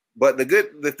 But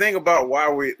the thing about why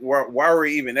we're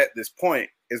even at this point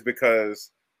is because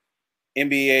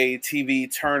NBA,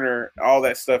 TV, Turner, all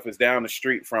that stuff is down the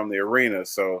street from the arena.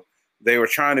 So they were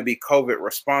trying to be COVID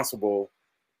responsible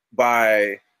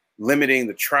by limiting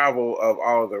the travel of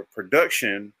all of the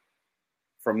production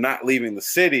from not leaving the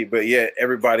city. But yet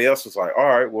everybody else was like, all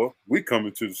right, well, we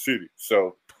coming to the city.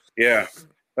 So yeah,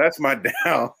 that's my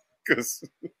down.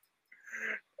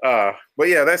 But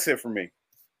yeah, that's it for me.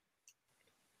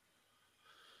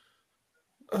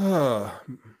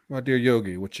 My dear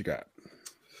Yogi, what you got?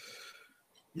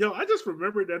 Yo, I just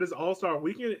remembered that it's All-Star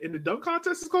Weekend and the dunk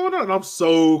contest is going on, and I'm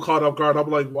so caught off guard. I'm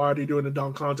like, why are they doing the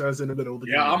dunk contest in the middle of the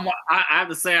game? Yeah, I have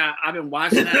to say I've been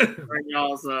watching that for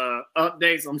y'all's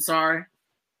updates. I'm sorry,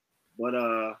 but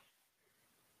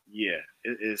yeah,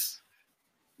 it is.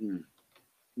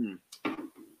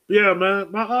 Yeah,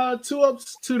 man. My 2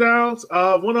 ups, 2 downs.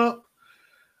 1 up.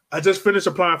 I just finished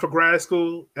applying for grad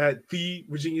school at the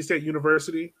Virginia State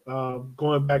University.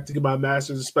 Going back to get my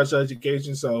master's in special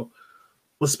education. So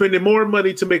we're spending more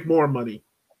money to make more money.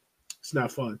 It's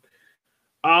not fun.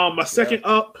 My second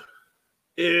up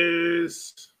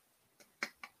is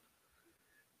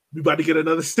we about to get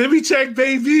another stimmy check,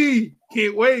 baby.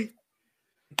 Can't wait.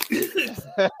 Get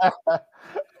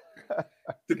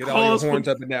all your horns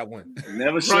up in that one.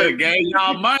 Never should have gave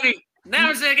y'all money.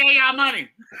 Never should have gave y'all money.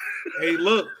 Hey,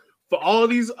 look, for all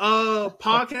these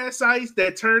podcast sites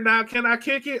that turned out Can I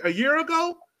Kick It a year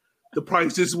ago, the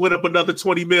price just went up another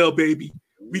 20 mil, baby.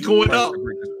 We going up.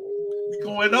 We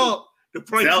going up. The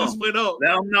price just went up.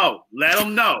 Let them know. Let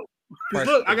them know.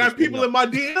 Look, I got people in my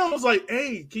DMs like,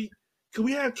 hey, can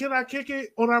we have Can I Kick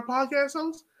It on our podcast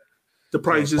host? The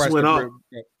price just went up.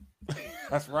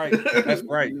 That's right. That's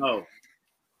right. No.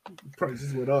 The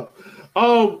prices went up.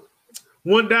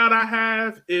 One doubt I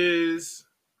have is,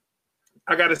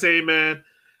 I gotta say, man,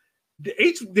 the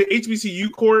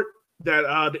HBCU court that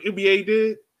the NBA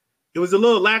did, it was a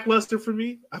little lackluster for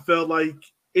me. I felt like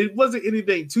it wasn't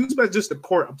anything too special. Just the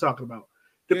court I'm talking about.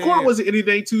 The court wasn't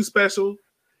anything too special.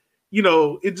 You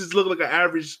know, it just looked like an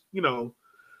average,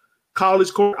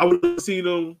 college court. I would have seen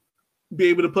them be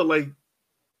able to put the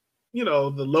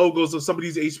logos of some of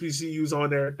these HBCUs on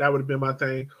there. That would have been my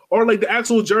thing. Or like the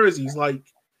actual jerseys, like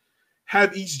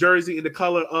have each jersey in the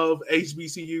color of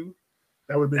HBCU.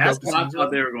 That would have been That's dope. what I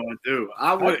thought they were going to do.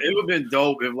 It would have been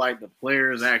dope if the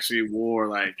players actually wore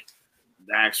the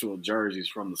actual jerseys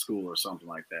from the school or something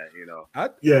like that.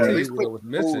 At least put a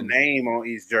cool name on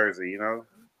each jersey. Yeah.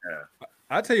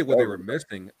 I'll tell you what they were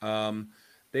missing.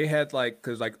 They had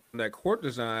because that court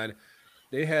design.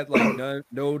 They had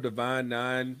no Divine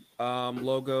Nine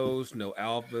logos, no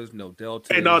alphas, no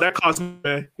deltas. Hey, no, that cost me,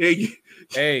 man.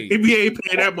 Hey, NBA ain't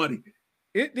paying that money.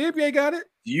 The NBA got it.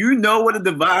 Do you know what a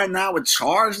divide now would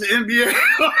charge the NBA?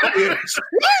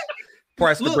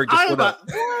 Price to break this one up.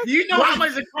 Do you know how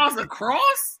much it costs a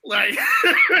cross? Like,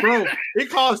 bro, it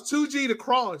costs $2G to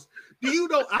cross. Do you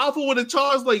know Alpha would have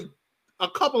charged like a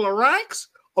couple of racks?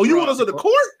 Oh, you want us on the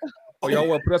court? Oh, y'all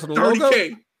want to put us on the 30K.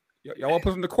 logo? Y'all want to put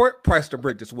us on the court? Price to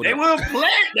break this one they up. would have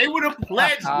pledged. They would have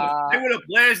pledged. They would have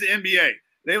pledged the NBA.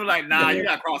 They were like, "Nah, you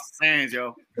got to cross the sands,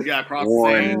 yo. You got to cross the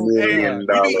sands." $1 million.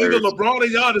 We need either LeBron or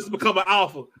Giannis to become an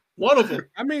alpha. One of them.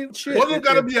 I mean, shit. One of them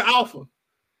got to be an alpha.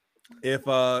 If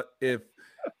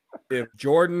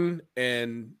Jordan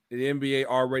and the NBA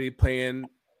already paying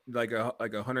like a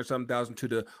 100-something thousand to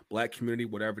the black community,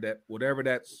 whatever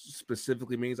that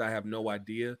specifically means, I have no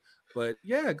idea. But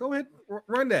yeah, go ahead,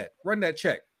 run that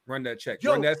check,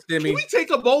 Yo, run that stimmy. Can we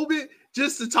take a moment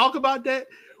just to talk about that?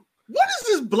 What is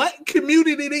this black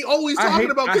community they always talking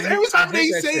about? Because every time they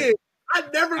say it, I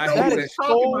never know what they're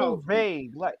talking about.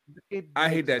 Vague. Like I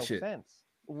hate that no shit. Sense.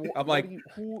 I'm like,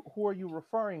 who are you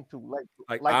referring to?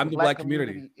 Like I'm the black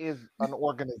community is an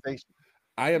organization.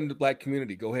 I am the black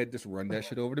community. Go ahead, just run that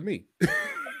shit over to me.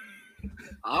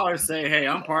 I always say, hey,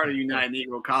 I'm part of the United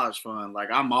Negro College Fund. Like,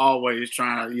 I'm always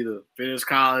trying to either finish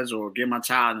college or get my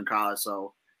child in college.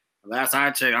 So last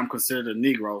I checked, I'm considered a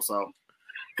Negro. So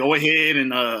go ahead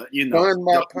and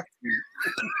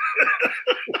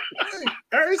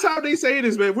Every time they say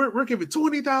this, man, we're giving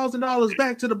 $20,000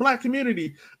 back to the black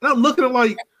community, and I'm looking at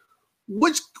like,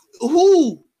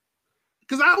 who?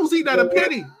 Because I don't see that a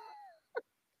penny.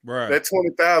 Right. That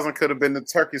 20,000 could have been the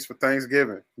turkeys for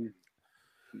Thanksgiving.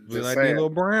 Like Nino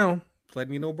Brown. Like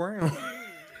Nino Brown.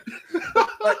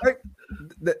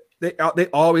 They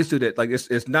always do that. Like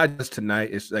it's not just tonight.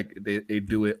 It's like they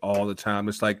do it all the time.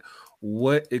 It's like,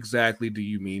 what exactly do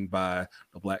you mean by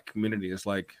the black community? It's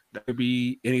like that could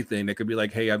be anything. That could be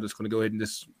like, hey, I'm just going to go ahead and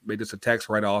just make this a tax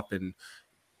write-off, and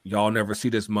y'all never see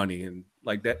this money, and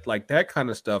like that kind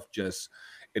of stuff. Just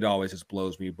it always just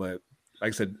blows me. But like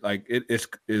I said, like it's.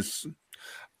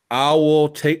 I will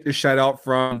take the shout out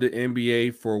from the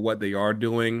NBA for what they are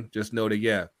doing. Just know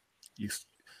that,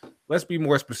 let's be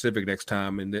more specific next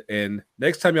time. And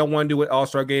next time y'all want to do an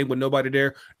All-Star game with nobody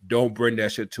there, don't bring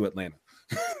that shit to Atlanta.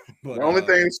 But, the only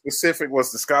thing specific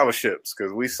was the scholarships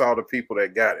because we saw the people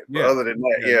that got it. But other than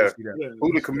that,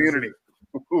 who the community?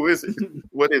 Who is it?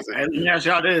 What is it? Let me ask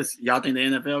y'all this. Y'all think the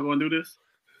NFL going to do this?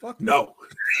 Fuck no.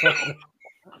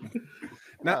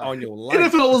 Not on your life.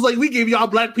 NFL was like, we gave y'all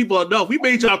black people enough. We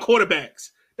made y'all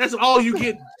quarterbacks. That's all you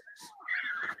get.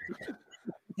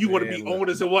 You want to be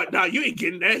owners and whatnot. You ain't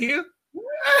getting that here.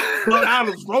 But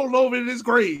Adams roll over in his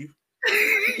grave.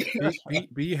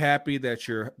 Be happy that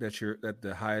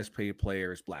the highest paid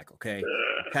player is black. Okay.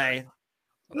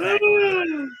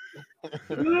 You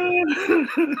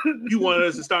want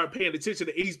us to start paying attention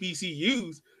to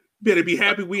HBCUs? Better be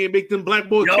happy we ain't make them black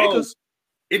boy kickers.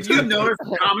 If you notice,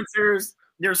 the commenters,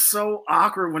 they're so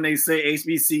awkward when they say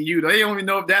HBCU. They don't even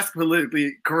know if that's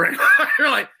politically correct. They're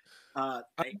like,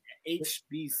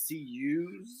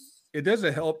 HBCUs. It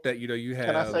doesn't help that you have.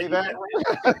 Can I say that?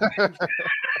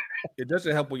 It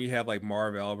doesn't help when you have like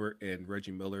Marv Albert and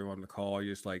Reggie Miller on the call.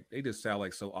 You're just like they just sound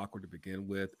like so awkward to begin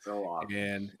with. So awkward.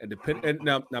 And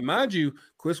now mind you,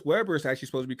 Chris Webber is actually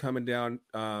supposed to be coming down.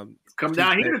 Come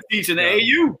down here to teach in the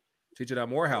AU. Teaching at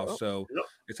Morehouse, so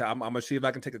I'm gonna see if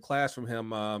I can take a class from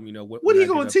him. What are you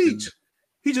gonna teach?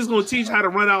 He's just gonna teach how to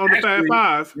run out on the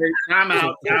 5-5. Time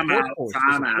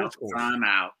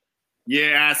out.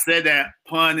 Yeah, I said that,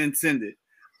 pun intended.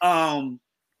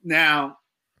 Now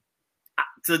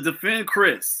to defend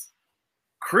Chris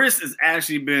has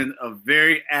actually been a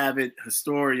very avid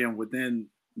historian within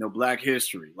Black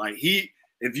history. Like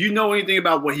if you know anything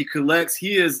about what he collects,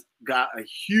 he has got a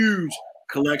huge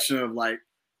collection of like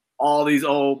all these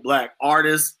old Black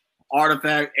artists,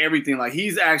 artifacts, everything. Like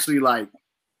he's actually like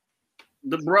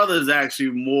the brother is actually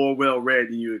more well read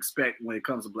than you expect when it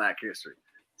comes to Black history.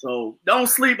 So don't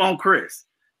sleep on Chris.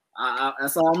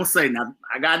 That's all I'm gonna say. Now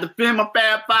I gotta defend my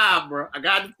Fab Five, bro. I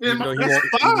gotta defend my Fab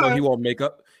Five. Even though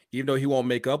he won't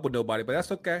make up with nobody, but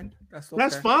that's okay.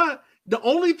 That's fine. The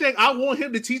only thing I want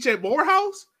him to teach at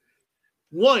Morehouse,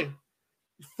 one,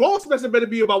 fall semester better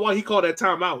be about why he called that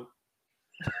timeout.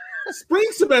 Spring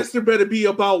semester better be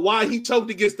about why he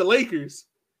choked against the Lakers.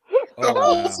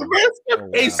 Wow. A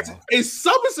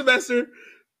summer semester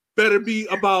better be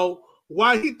about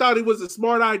why he thought it was a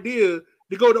smart idea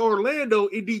to go to Orlando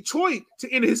and Detroit to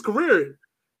end his career.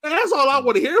 And that's all I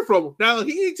want to hear from him. Now,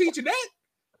 he ain't teaching that.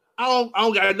 I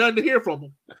don't got nothing to hear from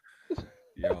him.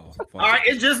 Y'all. All right,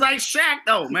 it's just like Shaq,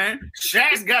 though, man.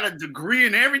 Shaq's got a degree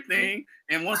in everything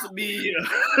and wants to be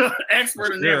an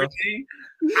expert in everything.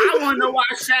 I want to know why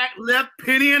Shaq left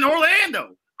Penny in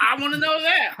Orlando. I want to know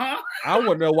that, huh? I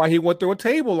want to know why he went through a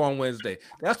table on Wednesday.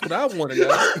 That's what I want to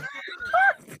know.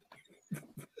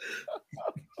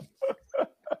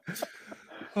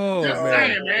 Oh, just man.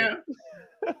 saying, man.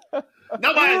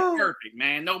 Nobody's perfect,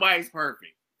 man. Nobody's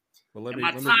perfect. Well,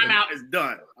 my timeout is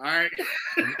done. All right.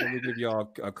 Let me give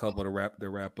y'all a couple to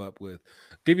wrap up with.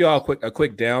 Give y'all a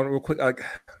quick down, real quick. Like,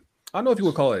 I don't know if you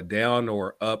would call it down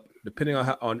or up, depending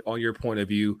on on your point of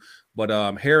view. But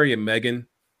Harry and Meghan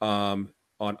on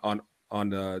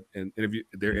the interview,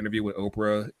 their interview with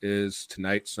Oprah is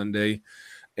tonight, Sunday,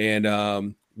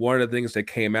 and one of the things they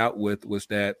came out with was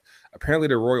that apparently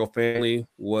the royal family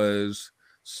was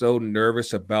so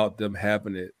nervous about them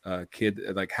having a kid,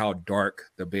 like how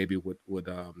dark the baby would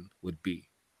be.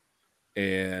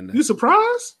 And you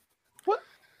surprised? What?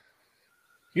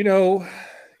 You know,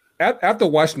 after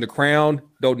watching The Crown,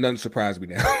 don't nothing surprise me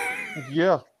now.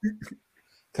 Yeah,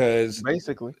 because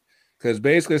basically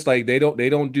it's like they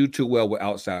don't do too well with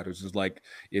outsiders. It's like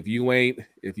if you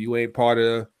ain't part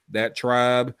of that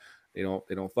tribe, they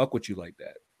don't fuck with you like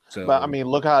that. So, but I mean,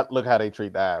 look how they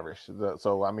treat the Irish.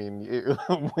 So I mean, they've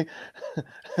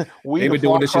been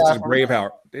doing this shit since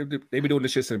Braveheart. They've been doing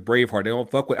this shit since Braveheart. They don't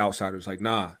fuck with outsiders. Like,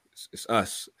 nah, it's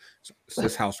us. It's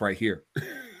this house right here.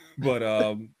 but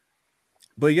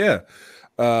yeah,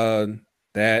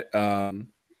 that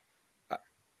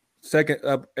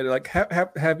second, like,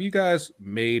 have you guys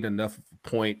made enough of a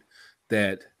point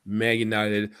that Man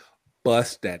United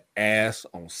bust that ass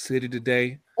on City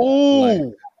today? Ooh.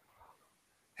 Like,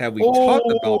 have we talked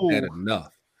about that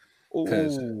enough?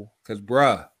 Because,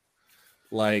 bruh,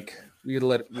 like, we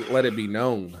let it be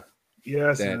known.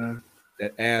 Yes, that man.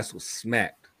 That ass was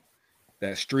smacked.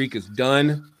 That streak is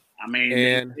done. I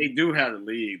mean, they do have the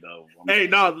lead, though. Hey,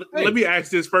 let me ask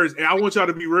this first. And I want y'all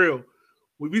to be real.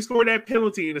 When we scored that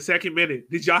penalty in the second minute,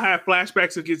 did y'all have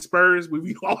flashbacks against Spurs when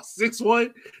we lost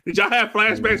 6-1? Did y'all have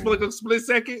flashbacks for like a split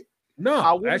second? No,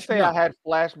 I wouldn't say I had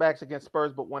flashbacks against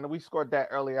Spurs, but when we scored that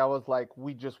early, I was like,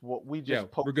 we just poked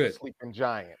the sleeping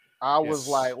giant. I was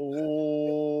like,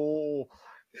 oh,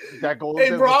 that goes.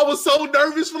 Hey, bro, I was so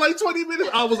nervous for like 20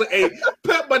 minutes. I was like, hey,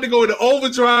 Pep about to go into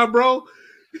overdrive, bro.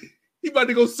 He about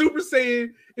to go Super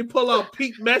Saiyan and pull out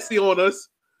peak Messi on us.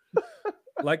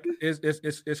 Like,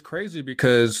 it's crazy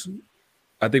because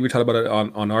I think we talked about it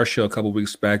on our show a couple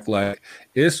weeks back. Like,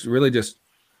 it's really just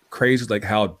crazy, like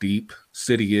how deep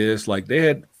City is. Like, they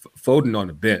had Foden on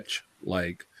the bench.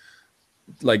 Like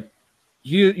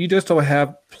you just don't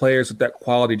have players with that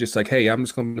quality. Just like, hey, I'm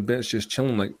just going to be on the bench, just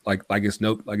chilling. Like it's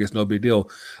no big deal.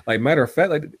 Like, matter of fact,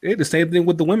 like they did the same thing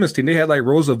with the women's team. They had like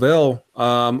Roosevelt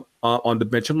on the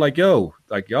bench. I'm like, yo,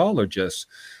 like y'all are just,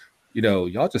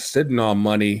 y'all just sitting on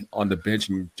money on the bench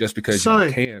and just because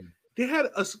you can. They had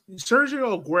a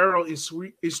Sergio Aguero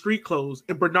in street clothes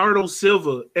and Bernardo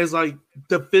Silva as like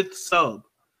the fifth sub.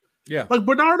 Yeah. Like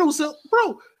Bernardo Silva,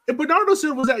 bro. If Bernardo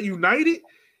Silva was at United,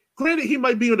 granted he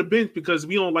might be on the bench because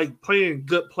we don't like playing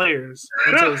good players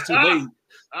until it's too late.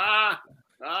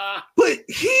 But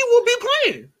he will be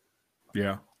playing.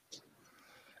 Yeah.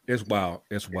 It's wild.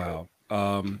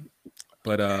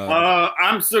 But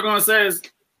I'm still gonna say it's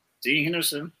Dean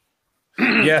Henderson.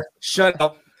 Yeah, shut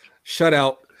out.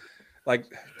 Like,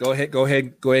 go ahead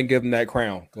and give him that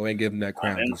crown. Go ahead and give him that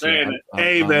crown.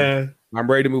 Hey, man. I'm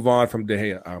ready to move on from De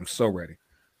Gea. I'm so ready.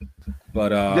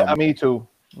 But yeah, me too.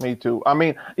 I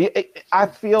mean, I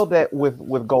feel that with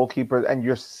goalkeepers, and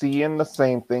you're seeing the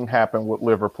same thing happen with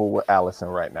Liverpool with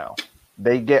Alisson right now.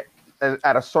 They get,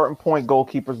 at a certain point,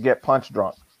 goalkeepers get punch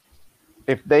drunk.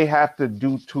 If they have to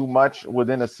do too much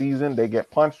within a season, they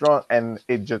get punch drunk, and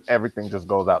everything just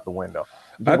goes out the window.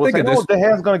 People say, De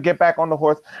Gea's going to get back on the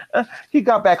horse. He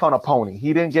got back on a pony.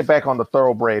 He didn't get back on the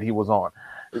thoroughbred he was on.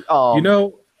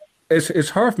 It's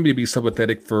hard for me to be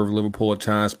sympathetic for Liverpool at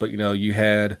times, but you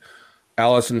had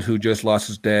Alisson, who just lost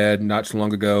his dad not too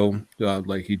long ago,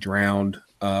 like he drowned.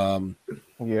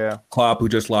 Yeah, Klopp, who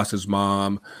just lost his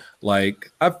mom.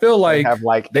 Like, I feel like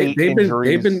they've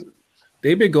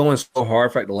been going so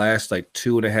hard for like the last like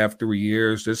 2.5, 3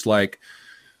 years. It's like,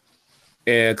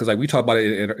 and because like we talk about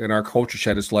it in our culture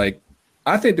chat, it's like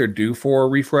I think they're due for a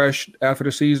refresh after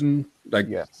the season. Like,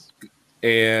 yes,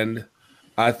 and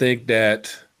I think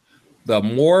that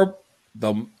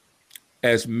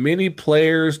as many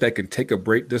players that can take a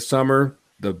break this summer,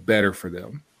 the better for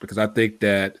them. Because I think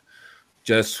that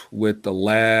just with the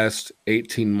last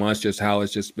 18 months, just how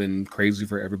it's just been crazy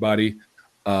for everybody,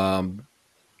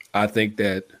 I think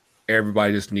that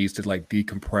everybody just needs to like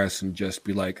decompress and just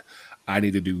be like, I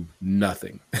need to do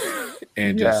nothing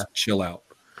and just chill out.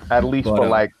 At least for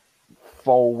like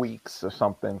 4 weeks or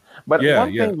something. But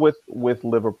one thing with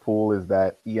Liverpool is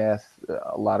that, yes,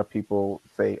 a lot of people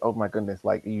say, oh my goodness,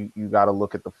 like you got to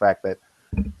look at the fact that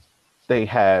they've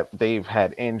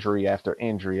had injury after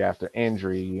injury after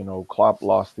injury. You know, Klopp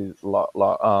lost his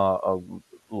mother,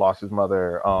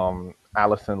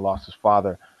 Alisson lost his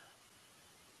father.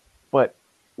 But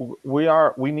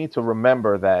we need to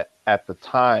remember that at the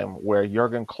time where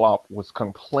Jurgen Klopp was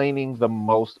complaining the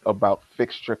most about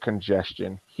fixture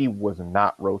congestion, he was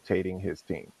not rotating his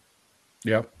team.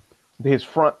 Yeah. His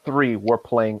front three were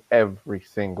playing every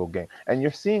single game. And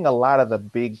you're seeing a lot of the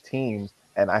big teams,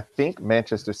 and I think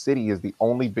Manchester City is the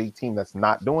only big team that's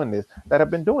not doing this, that have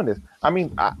been doing this. I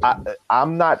mean,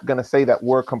 I'm not going to say that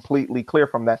we're completely clear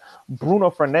from that.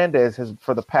 Bruno Fernandes has,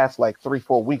 for the past like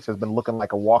 3-4 weeks, has been looking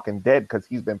like a walking dead because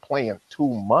he's been playing too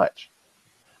much.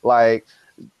 Like,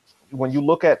 when you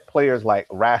look at players like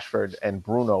Rashford and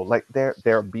Bruno, like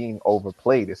they're being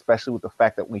overplayed, especially with the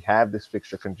fact that we have this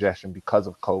fixture congestion because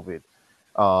of COVID.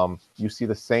 You see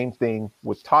the same thing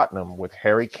with Tottenham, with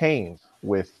Harry Kane,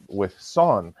 with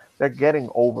Son. They're getting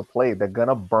overplayed. They're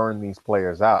gonna burn these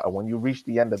players out. And when you reach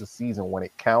the end of the season, when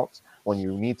it counts, when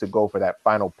you need to go for that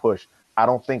final push, I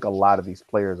don't think a lot of these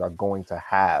players are going to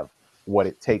have what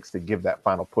it takes to give that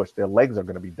final push. Their legs are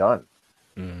going to be done.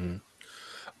 Mm-hmm.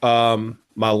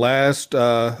 My last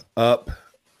up,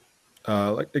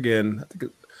 like again, I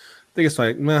think it's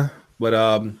like meh,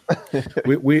 but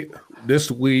we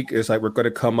this week is like we're going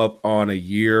to come up on a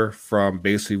year from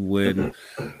basically when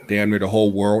damn near the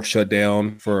whole world shut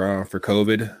down for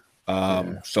COVID.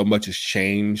 So much has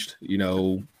changed, you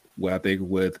know. I think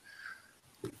with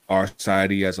our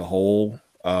society as a whole,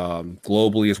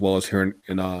 globally as well as here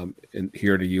in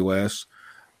here in the U.S.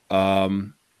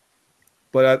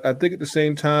 But I think at the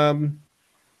same time,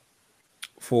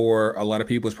 for a lot of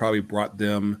people, it's probably brought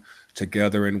them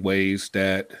together in ways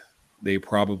that they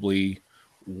probably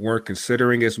weren't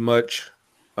considering as much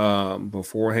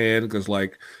beforehand. Because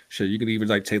like, shit, you can even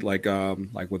like take like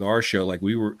with our show, like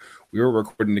we were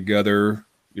recording together,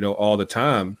 you know, all the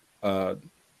time,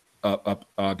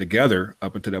 together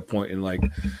up until that point, and like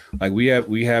we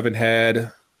haven't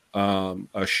had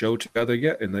a show together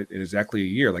yet in exactly a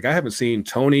year. Like I haven't seen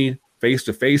Tony face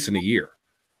to face in a year,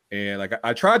 and like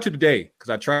I tried to today because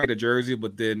I tried to Jersey,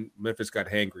 but then Memphis got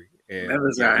hangry. And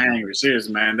Memphis got hangry. Serious,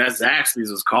 man. That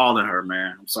Zaxby's was calling her,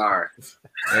 man. I'm sorry.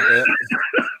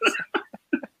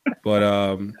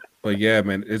 But yeah,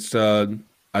 man, it's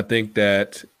I think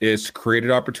that it's created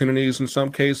opportunities in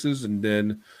some cases, and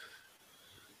then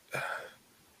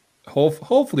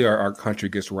hopefully our country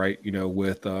gets right, you know,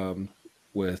 with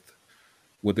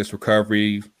this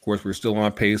recovery. Of course, we're still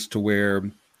on pace to where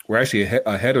we're actually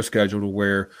ahead of schedule to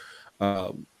where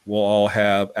we'll all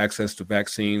have access to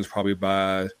vaccines probably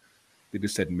by, they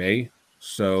just said May.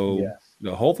 So you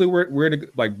know, hopefully we're in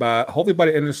hopefully by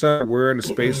the end of the summer we're in a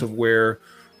space of where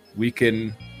we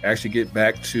can actually get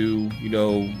back to, you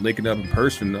know, linking up in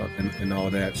person and all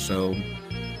that. So,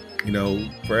 you know,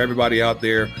 for everybody out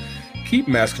there, keep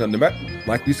masking up. No matter,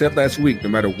 like we said last week, no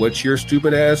matter what your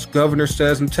stupid ass governor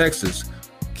says in Texas,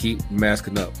 keep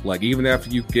masking up. Like even after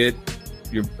you get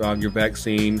your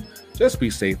vaccine, just be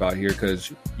safe out here,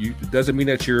 because it doesn't mean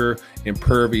that you're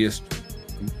impervious,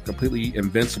 completely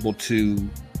invincible to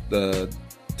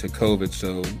COVID.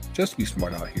 So just be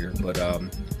smart out here. But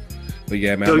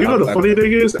yeah, man. So you know the funny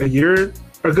thing is, a year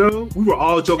ago we were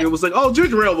all joking. It was like, oh,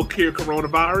 ginger ale will cure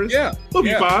coronavirus. Yeah, we'll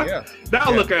be fine. Yeah,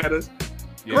 now look at us.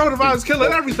 Yeah. Coronavirus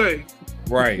killing everything.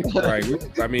 Right.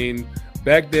 I mean,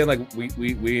 back then, like we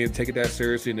didn't take it that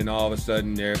seriously, and then all of a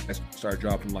sudden, there started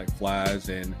dropping like flies,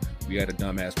 and we had a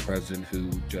dumbass president who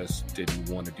just didn't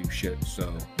want to do shit.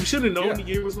 So we should have known the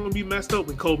year was going to be messed up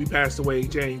when Kobe passed away in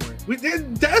January.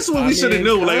 That's what we should have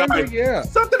known. Like,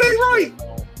 something ain't right.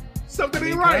 Something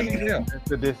ain't right.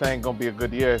 This ain't gonna be a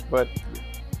good year, but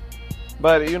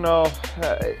you know,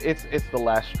 it's the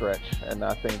last stretch, and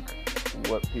I think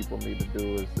what people need to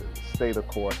do is stay the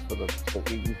course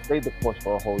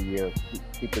for a whole year.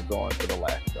 Keep it going for the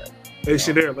last stretch. Hey,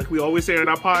 Shadir, like we always say in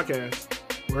our podcast,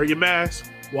 wear your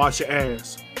mask, wash your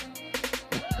ass.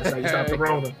 That's how you stop the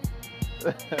Rona.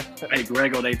 Hey,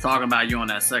 Grego, they talking about you on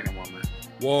that second one, man.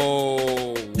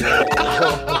 Whoa.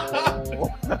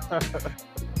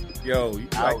 Yo,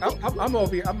 I'm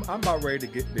over here. I'm about ready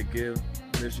to give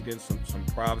Michigan some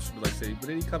props. Like say, but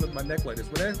then he covered my neck like this.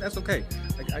 But that's okay.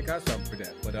 I got something for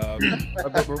that.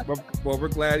 But we're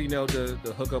glad, you know, to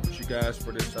hook up with you guys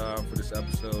for this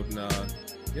episode. And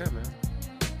yeah, man.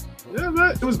 Yeah,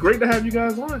 man, it was great to have you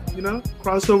guys on. You know,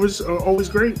 crossovers are always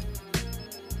great.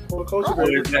 Always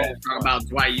good to talk about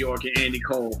Dwight York and Andy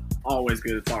Cole. Always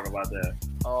good to talk about that.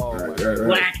 Oh, Right.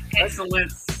 Black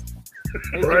excellence.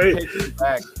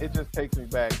 It just takes me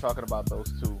back talking about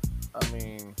those two. I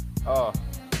mean,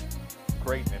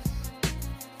 greatness.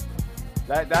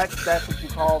 That's what you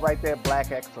call right there,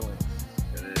 black excellence.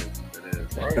 It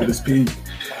is. That is peak.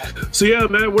 So yeah,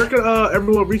 man, where can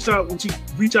everyone reach out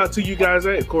to you guys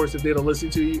at? Of course, if they don't listen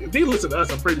to you, if they listen to us,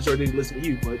 I'm pretty sure they listen to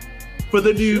you. But for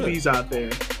the newbies out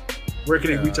there, where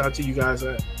can they reach out to you guys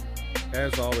at?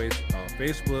 As always, on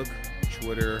Facebook,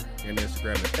 Twitter, and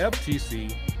Instagram at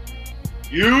FTC.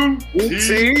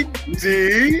 UTD.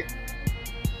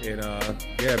 And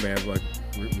yeah, man, like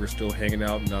we're still hanging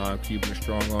out and keeping it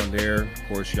strong on there. Of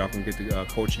course, y'all can get the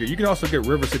coach gear. You can also get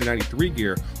River City 93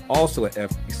 gear also at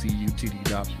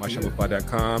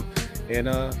FTCUTD.myshopify.com. And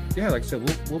yeah, like I said,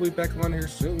 we'll be back on here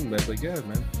soon, man. But yeah,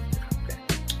 man.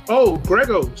 Oh,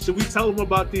 Grego, should we tell them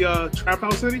about the Trap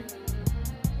House City?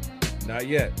 Not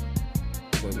yet.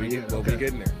 But we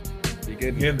getting there. We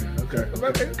getting there. Okay.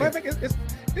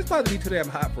 It's about to be too damn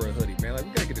hot for a hoodie, man. Like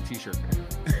we gotta get a t-shirt, man.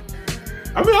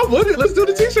 I mean, I'm with it. Let's do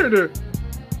the t-shirt there.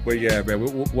 But yeah, man,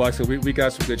 we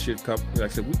got some good shit coming.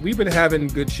 Like I said, we've been having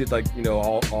good shit, like, you know,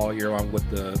 all year long with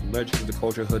the Legends of the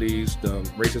Culture hoodies, the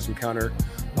Racism Counter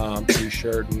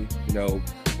t-shirt, and, you know,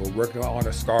 we're working on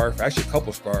a scarf, actually a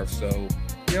couple scarves. So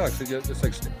yeah, like I said, just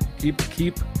like keep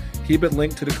it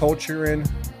linked to the culture,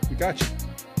 and we got you.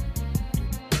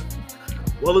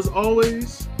 Well, as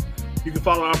always, you can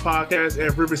follow our podcast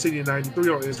at River City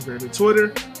 93 on Instagram and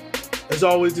Twitter. As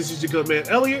always, this is your good man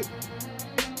Elliot.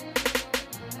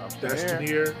 That's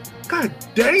Shaneer. God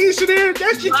dang it, Shaneer!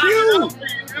 That's your cue!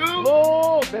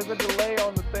 Look, there's a delay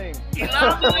on the thing.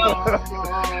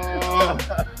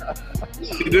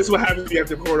 See, this is what happens if you have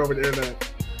to record over the internet.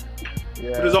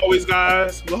 Yeah. But as always,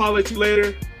 guys, we'll holler at you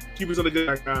later. Keep us on the good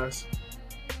night, guys.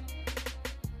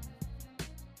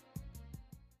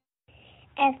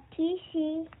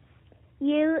 FTC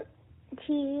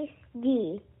UTD.